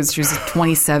story was she was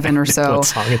 27 or so. What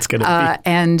song it's going to be.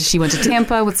 And she went to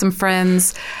Tampa with some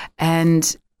friends,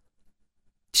 and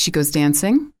she goes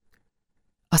dancing.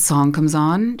 A song comes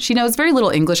on. She knows very little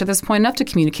English at this point, enough to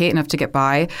communicate, enough to get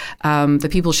by. The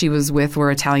people she was with were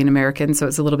Italian American, so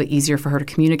it's a little bit easier for her to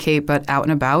communicate, but out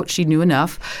and about, she knew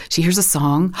enough. She hears a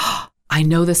song. I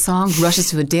know this song, rushes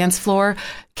to the dance floor,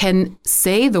 can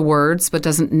say the words, but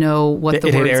doesn't know what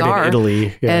the words are. In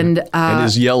Italy. Yeah. And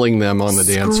is yelling them on the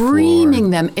dance floor. Screaming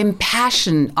them,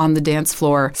 impassioned on the dance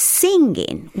floor.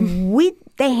 Singing with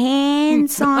the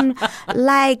hands on,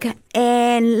 like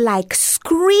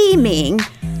screaming.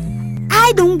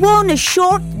 I don't want a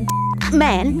short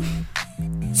man.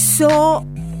 So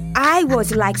I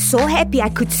was like so happy I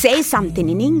could say something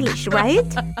in English, right?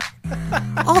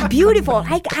 Oh, beautiful.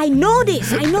 I know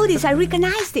this, I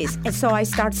recognize this. And so I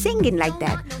start singing like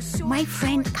that. My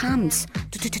friend comes.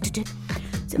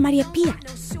 So, Maria Pia,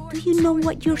 do you know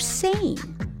what you're saying?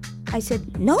 I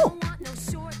said, no.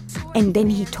 And then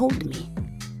he told me.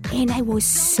 And I was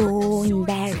so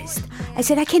embarrassed. I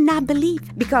said, I cannot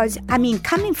believe. Because,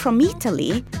 coming from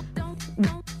Italy,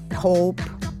 hope,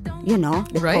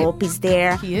 the Pope is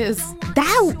there. He is.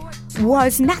 That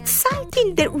was not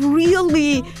something that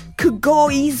really could go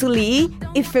easily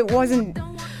if it wasn't,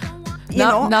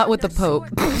 not with the Pope.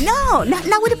 No,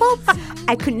 not with the Pope.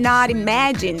 I could not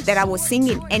imagine that I was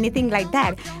singing anything like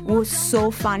that. It was so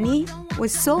funny. It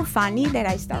was so funny that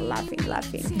I started laughing.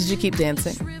 Did you keep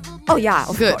dancing? Oh, yeah,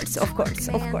 of Good. course.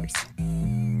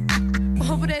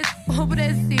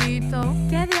 Pobrecito,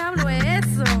 ¿qué diablo es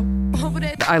eso?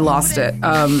 I lost it.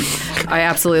 I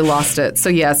absolutely lost it. So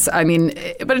yes,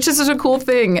 but it's just such a cool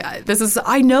thing.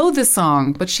 I know this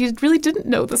song, but she really didn't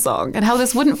know the song, and how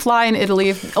this wouldn't fly in Italy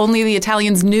if only the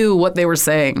Italians knew what they were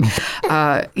saying.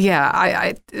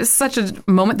 It's such a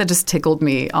moment that just tickled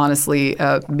me, honestly,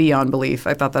 beyond belief.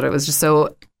 I thought that it was just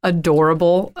so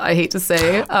adorable. I hate to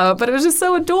say, but it was just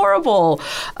so adorable.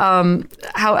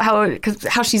 How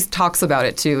she talks about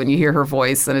it too, and you hear her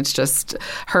voice, and it's just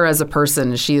her as a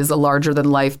person. She is a larger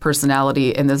than life personality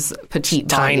in this petite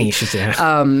body. Tiny, she's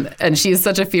and she is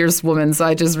such a fierce woman. So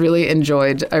I really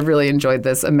enjoyed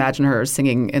this. Imagine her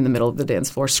singing in the middle of the dance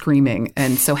floor, screaming,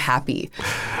 and so happy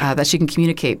that she can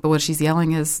communicate. But what she's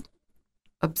yelling is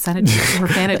obscenity or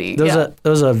profanity. There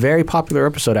was a very popular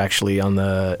episode actually in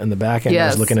the back end.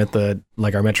 Yes. I was looking at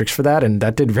our metrics for that, and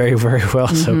that did very, very well.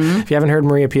 So if you haven't heard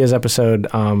Maria Pia's episode,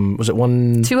 was it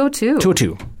 202?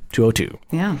 202.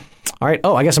 Yeah. All right.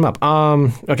 Oh, I guess I'm up.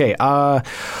 Okay.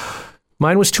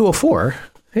 Mine was 204.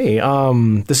 Hey,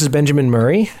 this is Benjamin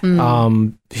Murray.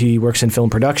 He works in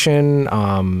film production,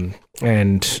 and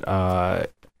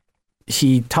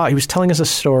he was telling us a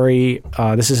story.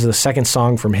 This is the second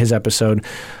song from his episode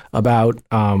about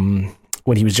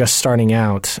when he was just starting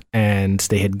out, and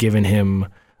they had given him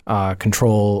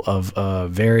control of a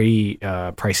very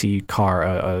pricey car,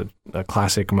 a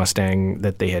classic Mustang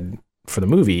that they had for the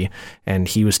movie, and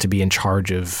he was to be in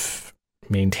charge of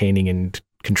maintaining and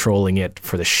controlling it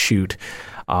for the shoot.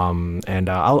 And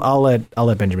I'll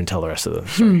let Benjamin tell the rest of the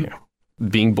story here.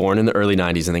 Being born in the early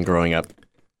 90s and then growing up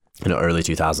in the early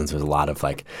 2000s, there was a lot of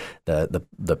like the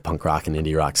punk rock and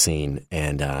indie rock scene.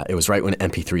 And it was right when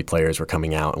MP3 players were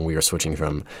coming out and we were switching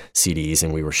from CDs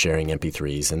and we were sharing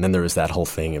MP3s. And then there was that whole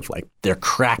thing of like, they're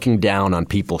cracking down on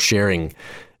people sharing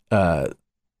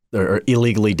or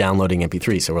illegally downloading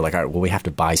MP3s. So we're like, all right, well, we have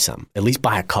to buy some, at least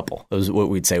buy a couple. That was what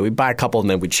we'd say. We'd buy a couple and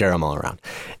then we'd share them all around.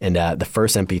 And the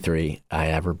first MP3 I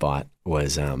ever bought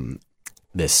was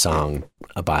this song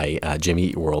by Jimmy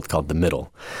Eat World called The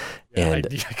Middle. And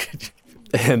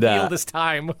feel this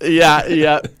time.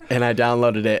 Yeah. And I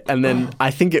downloaded it. And then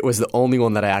I think it was the only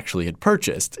one that I actually had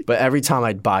purchased. But every time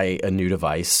I'd buy a new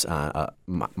device, my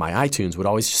iTunes would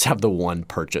always just have the one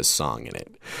purchased song in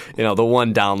it. The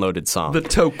one downloaded song. The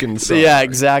token song. Yeah,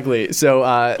 exactly. So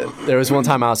there was one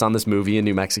time I was on this movie in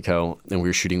New Mexico, and we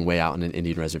were shooting way out on an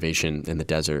Indian reservation in the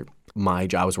desert.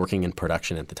 I was working in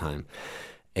production at the time.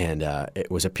 And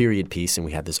it was a period piece, and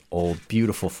we had this old,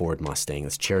 beautiful Ford Mustang,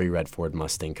 this cherry red Ford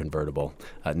Mustang convertible,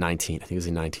 I think it was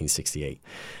in 1968.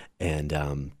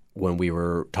 And when we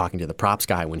were talking to the props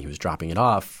guy when he was dropping it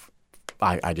off,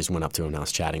 I just went up to him and I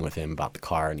was chatting with him about the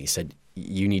car, and he said,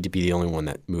 "You need to be the only one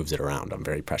that moves it around. I'm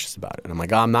very precious about it." And I'm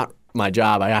like, "Oh, I'm not my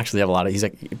job. I actually have a lot of." He's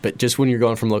like, "But just when you're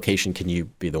going from location, can you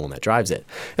be the one that drives it?"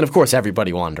 And of course,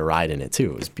 everybody wanted to ride in it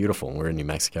too. It was beautiful. And we're in New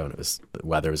Mexico, and the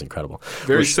weather was incredible.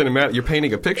 Very cinematic. You're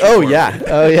painting a picture. Oh yeah,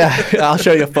 oh yeah. I'll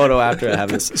show you a photo after I have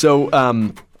this.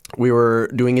 So we were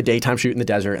doing a daytime shoot in the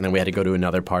desert, and then we had to go to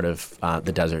another part of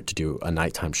the desert to do a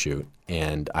nighttime shoot.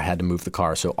 And I had to move the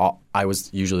car, so I was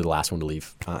usually the last one to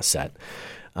leave set.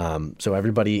 So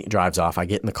everybody drives off. I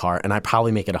get in the car, and I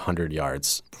probably make it 100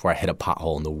 yards before I hit a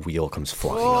pothole, and the wheel comes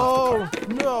flying off the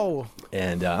car. No!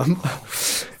 And I'm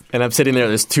sitting there.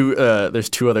 There's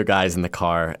two other guys in the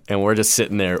car, and we're just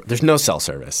sitting there. There's no cell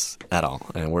service at all,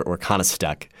 and we're kind of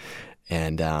stuck.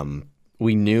 And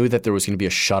we knew that there was going to be a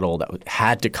shuttle that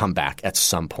had to come back at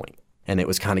some point. And it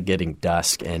was kind of getting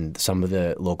dusk, and some of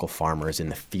the local farmers in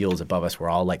the fields above us were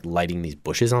all like lighting these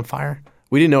bushes on fire.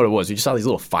 We didn't know what it was. We just saw these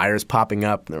little fires popping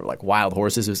up, and they were like wild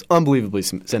horses. It was unbelievably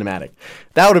cinematic.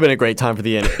 That would have been a great time for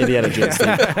the Indiana Jones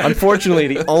theme. Unfortunately,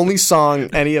 the only song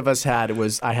any of us had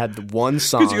was I had the one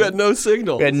song. Because you had no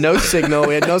signal. We had no signal.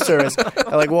 We had no service.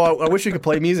 I'm like, well, I wish we could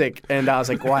play music. And I was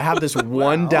like, well, I have this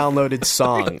one downloaded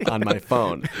song on my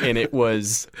phone, and it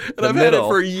was I've had it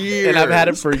for years. And I've had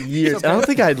it for years. I don't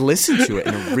think I'd listened to it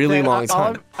in a really long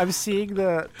time. I'm seeing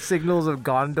the Signals of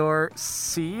Gondor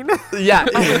scene. Yeah.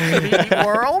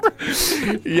 World.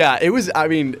 Yeah, it was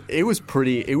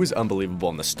unbelievable,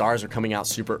 and the stars are coming out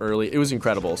super early. It was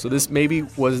incredible. So this maybe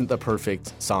wasn't the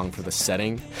perfect song for the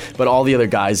setting, but all the other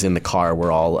guys in the car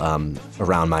were all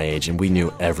around my age, and we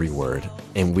knew every word,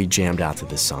 and we jammed out to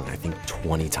this song I think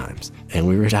 20 times, and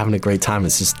we were having a great time.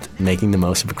 It's just making the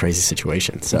most of a crazy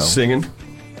situation. So singing.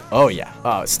 Oh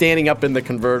yeah, standing up in the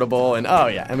convertible, and oh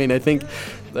yeah. I mean, I think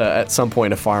at some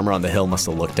point a farmer on the hill must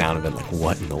have looked down and been like,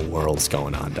 "What in the world's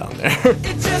going on down there?" It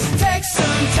just takes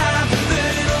some time.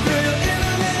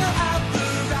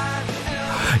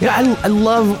 Yeah, I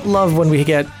love when we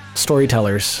get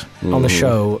storytellers on the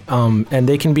show, and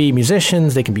they can be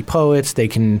musicians, they can be poets, they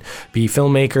can be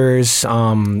filmmakers.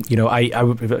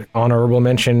 I honorable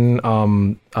mention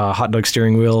Hot Dog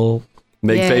Steering Wheel.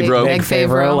 Meg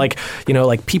Favreau.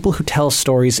 Like people who tell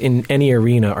stories in any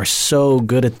arena are so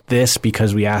good at this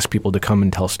because we ask people to come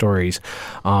and tell stories.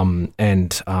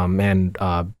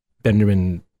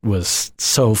 Benjamin was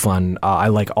so fun. I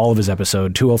like all of his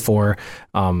episode 204.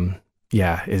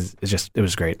 It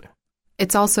was great.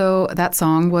 It's also, that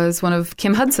song was one of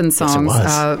Kim Hudson's songs. Yes,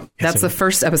 it was. That's the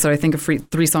first episode, I think, of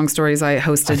Three Song Stories I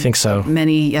hosted. I think so.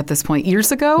 Many at this point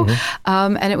years ago.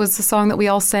 Mm-hmm. And it was the song that we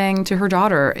all sang to her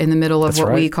daughter in the middle of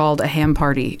we called a ham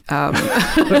party.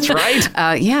 That's right.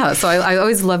 So I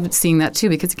always loved seeing that too,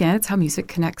 because again, it's how music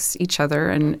connects each other.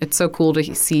 And it's so cool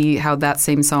to see how that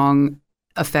same song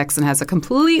affects and has a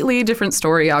completely different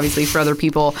story, obviously, for other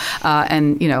people.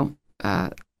 Memory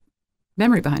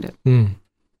behind it.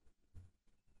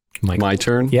 My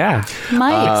turn? Yeah.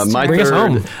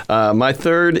 My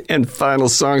third and final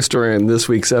song story in this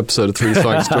week's episode of Three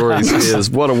Song Stories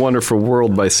is What a Wonderful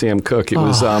World by Sam Cooke. It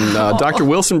was Dr.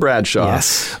 Wilson Bradshaw,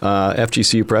 yes.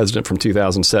 FGCU president from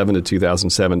 2007 to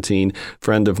 2017,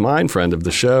 friend of mine, friend of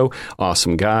the show,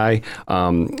 awesome guy.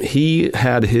 He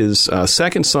had his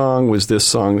second song was this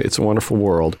song, It's a Wonderful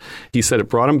World. He said it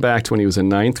brought him back to when he was in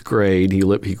ninth grade.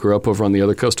 He grew up over on the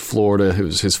other coast of Florida. It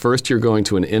was his first year going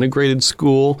to an integrated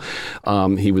school.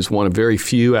 He was one of very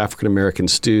few African-American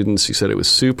students. He said it was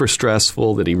super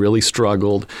stressful, that he really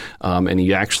struggled, and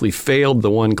he actually failed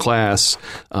the one class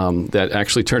that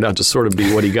actually turned out to sort of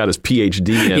be what he got his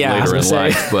PhD in later in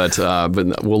life. But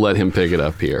we'll let him pick it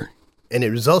up here. And it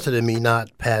resulted in me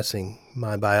not passing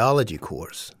my biology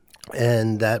course,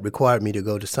 and that required me to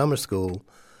go to summer school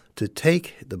to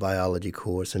take the biology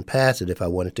course and pass it if I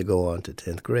wanted to go on to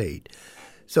 10th grade.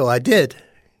 So I did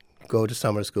go to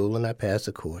summer school, and I passed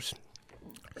the course.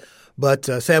 But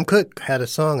Sam Cooke had a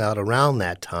song out around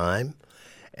that time,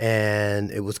 and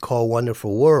it was called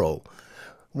Wonderful World.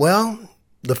 Well,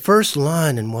 the first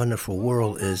line in Wonderful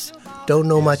World is, don't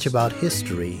know much about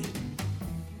history,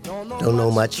 don't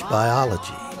know much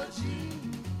biology.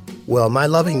 Well, my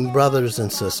loving brothers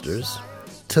and sisters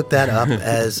took that up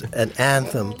as an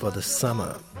anthem for the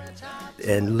summer.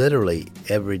 And literally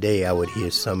every day I would hear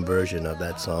some version of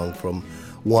that song from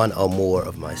one or more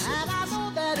of my siblings.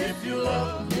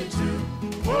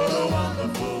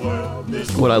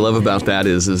 What I love about that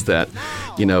is that,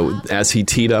 as he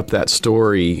teed up that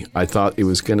story, I thought it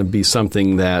was going to be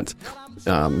something that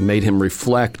made him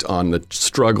reflect on the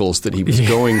struggles that he was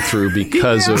going through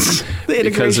because of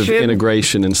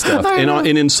integration and stuff. And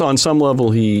on some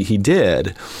level, he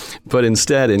did. But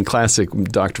instead, in classic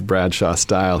Dr. Bradshaw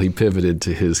style, he pivoted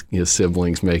to his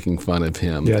siblings making fun of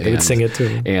him. Yeah, they would sing it to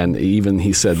him. And even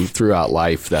he said throughout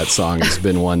life, that song has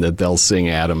been one that they'll sing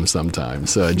at him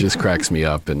sometimes. So it just cracks me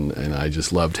up, and I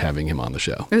just loved having him on the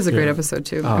show. It was a great episode,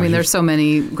 too. I mean, there's so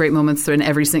many great moments, and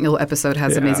every single episode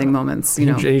has amazing moments. You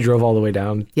know, he drove all the way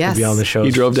down to be on the show.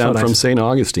 He drove down from St.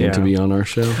 Augustine to be on our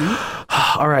show.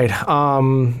 All right.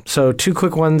 So 2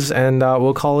 quick ones, and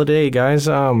we'll call it a day, guys.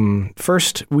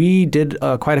 First, we did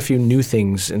quite a few new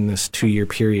things in this 2-year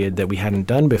period that we hadn't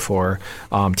done before.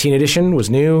 Teen Edition was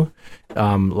new.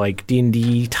 Like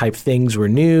D&D type things were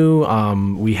new.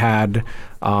 We had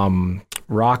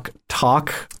Rock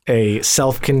Talk, a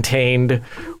self-contained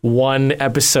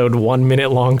 1-episode,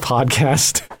 1-minute long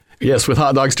podcast. Yes, with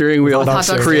Hot Dog Steering Wheel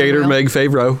creator Meg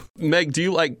Favreau. Meg, do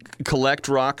you collect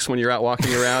rocks when you're out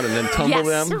walking around and then tumble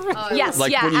them? Yes,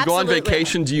 when you go on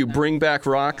vacation, do you bring back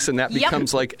rocks and that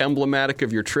becomes emblematic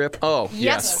of your trip? Oh,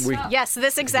 yes. Yes,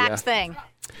 this exact thing.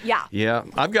 Yeah. Yeah,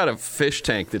 I've got a fish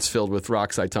tank that's filled with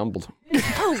rocks I tumbled.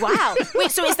 Oh, wow.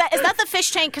 Wait, so is that the fish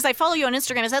tank? Because I follow you on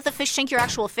Instagram. Is that the fish tank your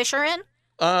actual fish are in?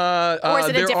 Or is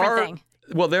it a different thing?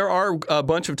 Well, there are a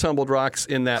bunch of tumbled rocks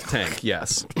in that tank,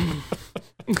 yes.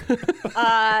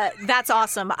 That's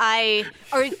awesome.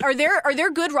 Are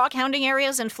there good rock hounding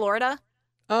areas in Florida?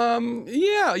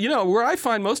 Yeah, where I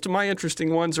find most of my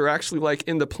interesting ones are actually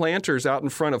in the planters out in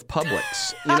front of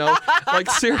Publix.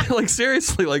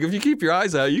 Seriously, if you keep your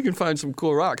eyes out, you can find some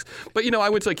cool rocks. But I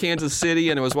went to Kansas City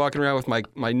and I was walking around with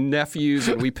my nephews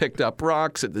and we picked up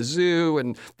rocks at the zoo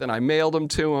and then I mailed them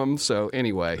to them. So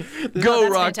anyway, go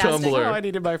Rock fantastic. Tumbler. Oh, I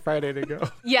needed my Friday to go.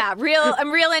 Yeah, I'm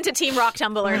real into Team Rock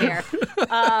Tumbler here.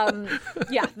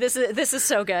 Yeah, this is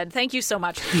so good. Thank you so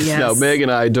much. Yes. No, Meg and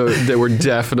I they were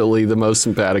definitely the most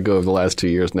sympathetic of the last 2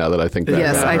 years now that I think back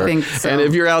about I her. think so. And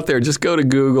if you're out there, just go to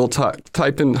Google,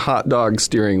 type in Hot Dog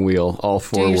Steering Wheel, all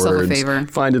 4 words. Do yourself a favor.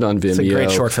 Find it on Vimeo. It's a great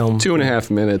short film.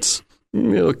 2.5 minutes.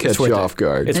 It'll catch you off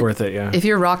guard. It's worth it, yeah. If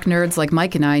you're rock nerds like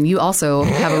Mike and I, and you also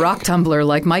have a rock tumbler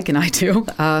like Mike and I do,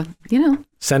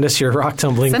 send us your rock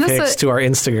tumbling pics to our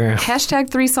Instagram. Hashtag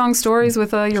 3 song stories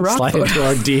with your rock Slide into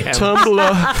our DM.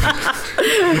 Tumbler.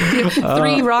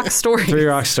 3 rock stories. 3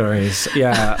 rock stories.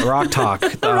 Yeah, Rock Talk.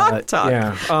 The Rock Talk.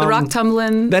 Yeah. The Rock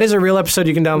Tumbling. That is a real episode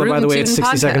you can download, by the way. It's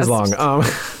 60 seconds long.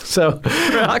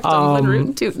 Rock Tumbling,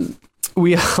 Rootin' Tootin'.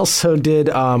 We also did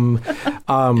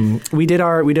we did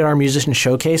our musician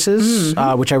showcases,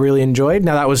 which I really enjoyed.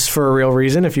 Now that was for a real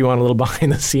reason. If you want a little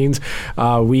behind the scenes,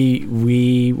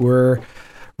 we were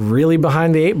really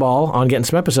behind the 8 ball on getting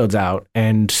some episodes out,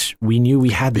 and we knew we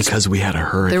had this because we had a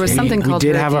hurricane. There was something called we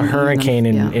did have a hurricane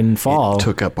in fall. It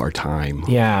took up our time.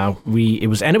 Yeah, it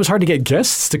was hard to get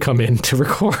guests to come in to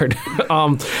record.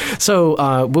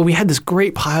 But we had this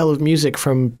great pile of music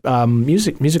from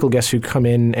musical guests who come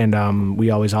in, and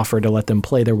we always offer to let them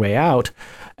play their way out.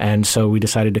 And so we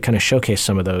decided to kind of showcase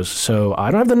some of those. So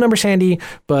I don't have the numbers handy,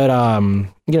 but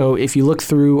if you look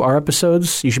through our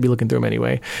episodes, you should be looking through them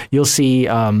anyway. You'll see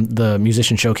the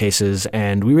musician showcases,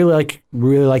 and we really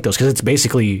like those because it's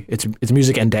basically it's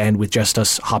music end to end with just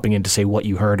us hopping in to say what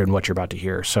you heard and what you're about to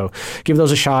hear. So give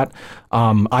those a shot.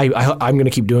 I'm going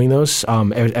to keep doing those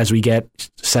as we get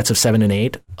sets of 7 and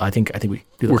 8. I think we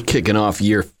do those. We're kicking off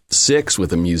year 6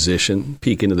 with a musician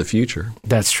peek into the future.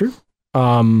 That's true.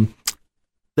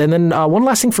 And then one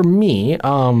last thing for me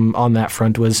on that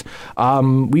front was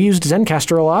we used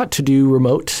Zencastr a lot to do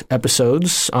remote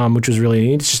episodes, which was really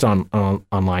neat. It's just on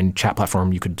online chat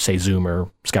platform. You could say Zoom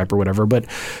or Skype or whatever, but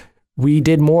we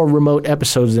did more remote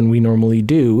episodes than we normally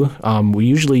do. We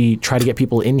usually try to get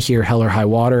people in here hell or high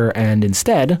water, and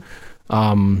instead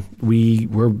we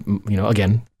were,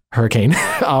 again, hurricane.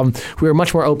 We were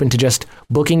much more open to just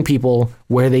booking people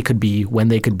where they could be, when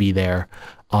they could be there.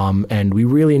 And we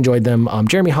really enjoyed them.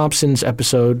 Jeremy Hobson's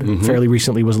episode fairly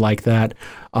recently was like that.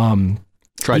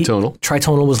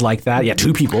 Tritonal was like that. Yeah,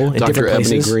 2 people in different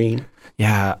places. Dr. Ebony Green.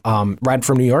 Yeah, right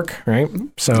from New York, right?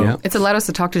 So it's allowed us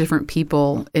to talk to different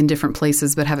people in different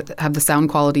places, but have the sound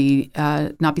quality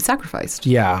not be sacrificed.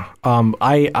 Yeah,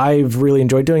 I've really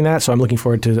enjoyed doing that. So I'm looking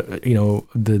forward to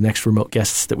the next remote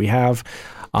guests that we have.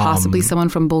 Possibly someone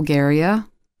from Bulgaria.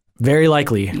 Very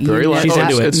likely. Very likely. She's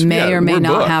into it. May or may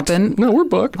not booked. happen. No, we're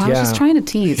booked. I was just trying to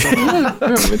tease.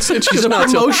 She's a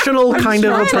promotional kind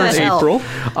of a person. April.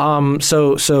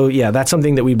 So yeah, that's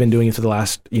something that we've been doing for the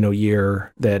last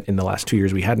year that in the last 2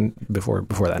 years we hadn't before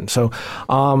then. So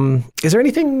is there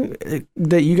anything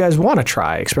that you guys want to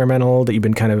try experimental that you've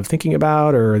been kind of thinking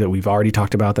about or that we've already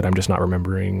talked about that I'm just not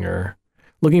remembering or?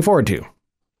 looking forward to?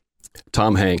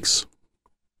 Tom Hanks.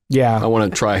 Yeah. I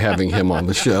want to try having him on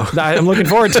the show. I'm looking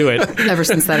forward to it. Ever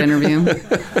since that interview.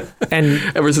 And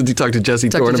ever since he talked to Jesse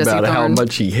Thorne about how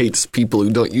much he hates people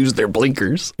who don't use their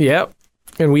blinkers. Yep.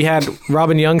 And we had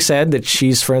Robin Young said that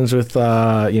she's friends with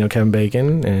Kevin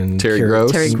Bacon and Terry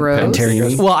Gross.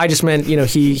 Well, I just meant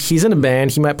he's in a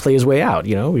band. He might play his way out.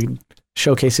 We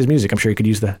showcase his music. I'm sure he could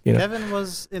use that. Kevin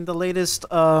was in the latest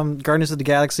Guardians of the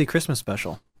Galaxy Christmas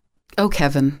special. Oh,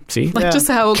 Kevin. See? Just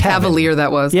how cavalier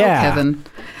that was. Yeah. Oh, Kevin.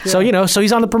 So, so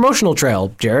he's on the promotional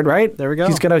trail, Jared, right? There we go.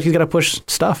 He's gonna push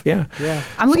stuff, yeah.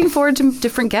 I'm looking forward to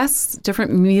different guests,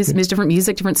 different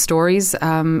music, different stories.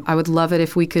 I would love it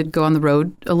if we could go on the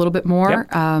road a little bit more.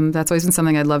 Yep. That's always been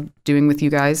something I'd love doing with you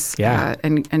guys. Yeah.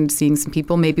 And seeing some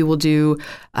people. Maybe we'll do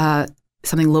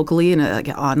something locally in a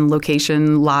on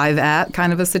location live at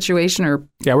kind of a situation, or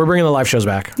we're bringing the live shows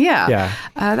back.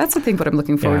 That's the thing what I'm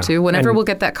looking forward to. Whenever we'll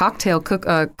get that cocktail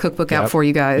cookbook out for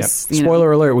you guys.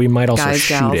 Spoiler alert, we might also guys,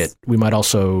 shoot gals. it. We might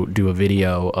also do a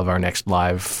video of our next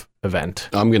live event.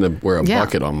 I'm going to wear a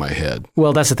bucket on my head.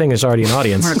 Well, that's the thing. There's already an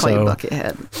audience. I'm going to call you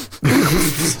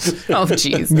Buckethead. Oh,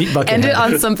 jeez. End it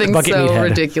on something so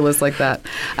ridiculous like that.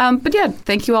 But yeah,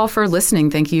 thank you all for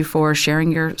listening. Thank you for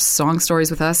sharing your song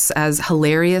stories with us, as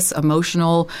hilarious,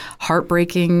 emotional,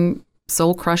 heartbreaking,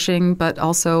 soul-crushing, but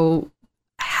also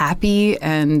happy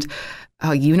and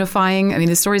unifying. I mean,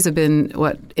 the stories have been,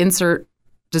 insert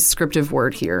descriptive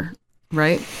word here,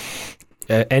 right?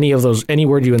 Any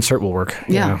word you insert will work.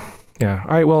 Yeah. All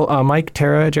right. Well, Mike,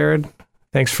 Tara, Jared,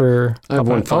 thanks for... I have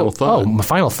one final thought. My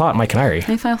final thought, Mike Canary.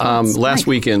 Any final thoughts? Last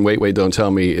weekend, Wait, Don't Tell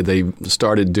Me, they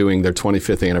started doing their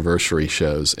 25th anniversary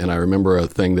shows. And I remember a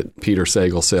thing that Peter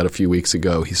Sagal said a few weeks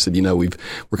ago. He said,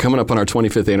 we're coming up on our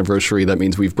 25th anniversary. That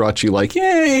means we've brought you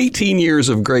 18 years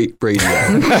of great radio.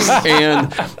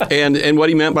 and what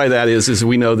he meant by that is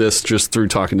we know this just through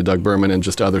talking to Doug Berman and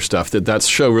just other stuff, that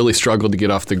show really struggled to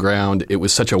get off the ground. It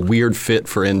was such a weird fit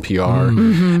for NPR.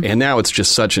 Mm-hmm. And now it's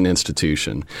just such an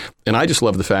institution. And I just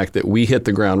love the fact that we hit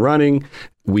the ground running.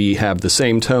 We have the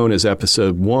same tone as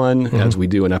episode 1 as we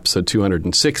do in episode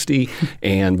 260.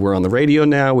 And we're on the radio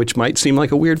now, which might seem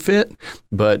like a weird fit,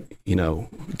 but,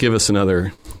 give us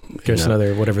another...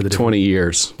 another whatever the 20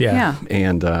 years. Yeah.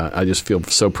 And I just feel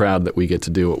so proud that we get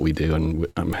to do what we do. And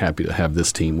I'm happy to have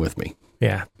this team with me.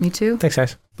 Yeah. Me too. Thanks,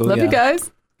 guys. Love you guys.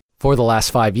 For the last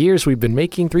 5 years, we've been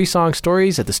making 3-song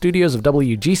stories at the studios of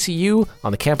WGCU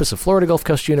on the campus of Florida Gulf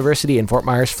Coast University in Fort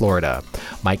Myers, Florida.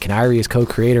 Mike Canary is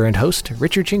co-creator and host.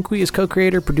 Richard Chinqui is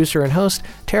co-creator, producer, and host.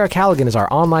 Tara Callaghan is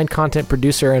our online content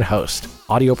producer and host.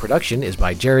 Audio production is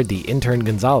by Jared the Intern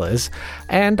Gonzalez.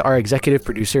 And our executive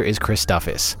producer is Chris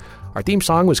Duffus. Our theme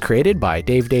song was created by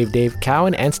Dave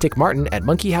Cowan and Stick Martin at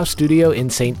Monkey House Studio in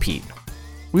St. Pete.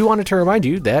 We wanted to remind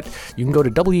you that you can go to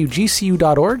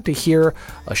WGCU.org to hear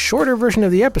a shorter version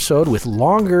of the episode with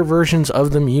longer versions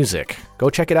of the music. Go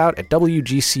check it out at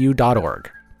WGCU.org.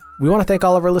 We want to thank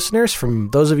all of our listeners,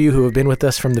 from those of you who have been with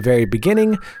us from the very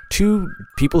beginning to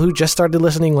people who just started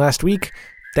listening last week.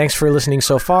 Thanks for listening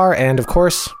so far, and of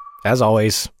course, as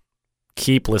always,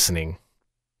 keep listening.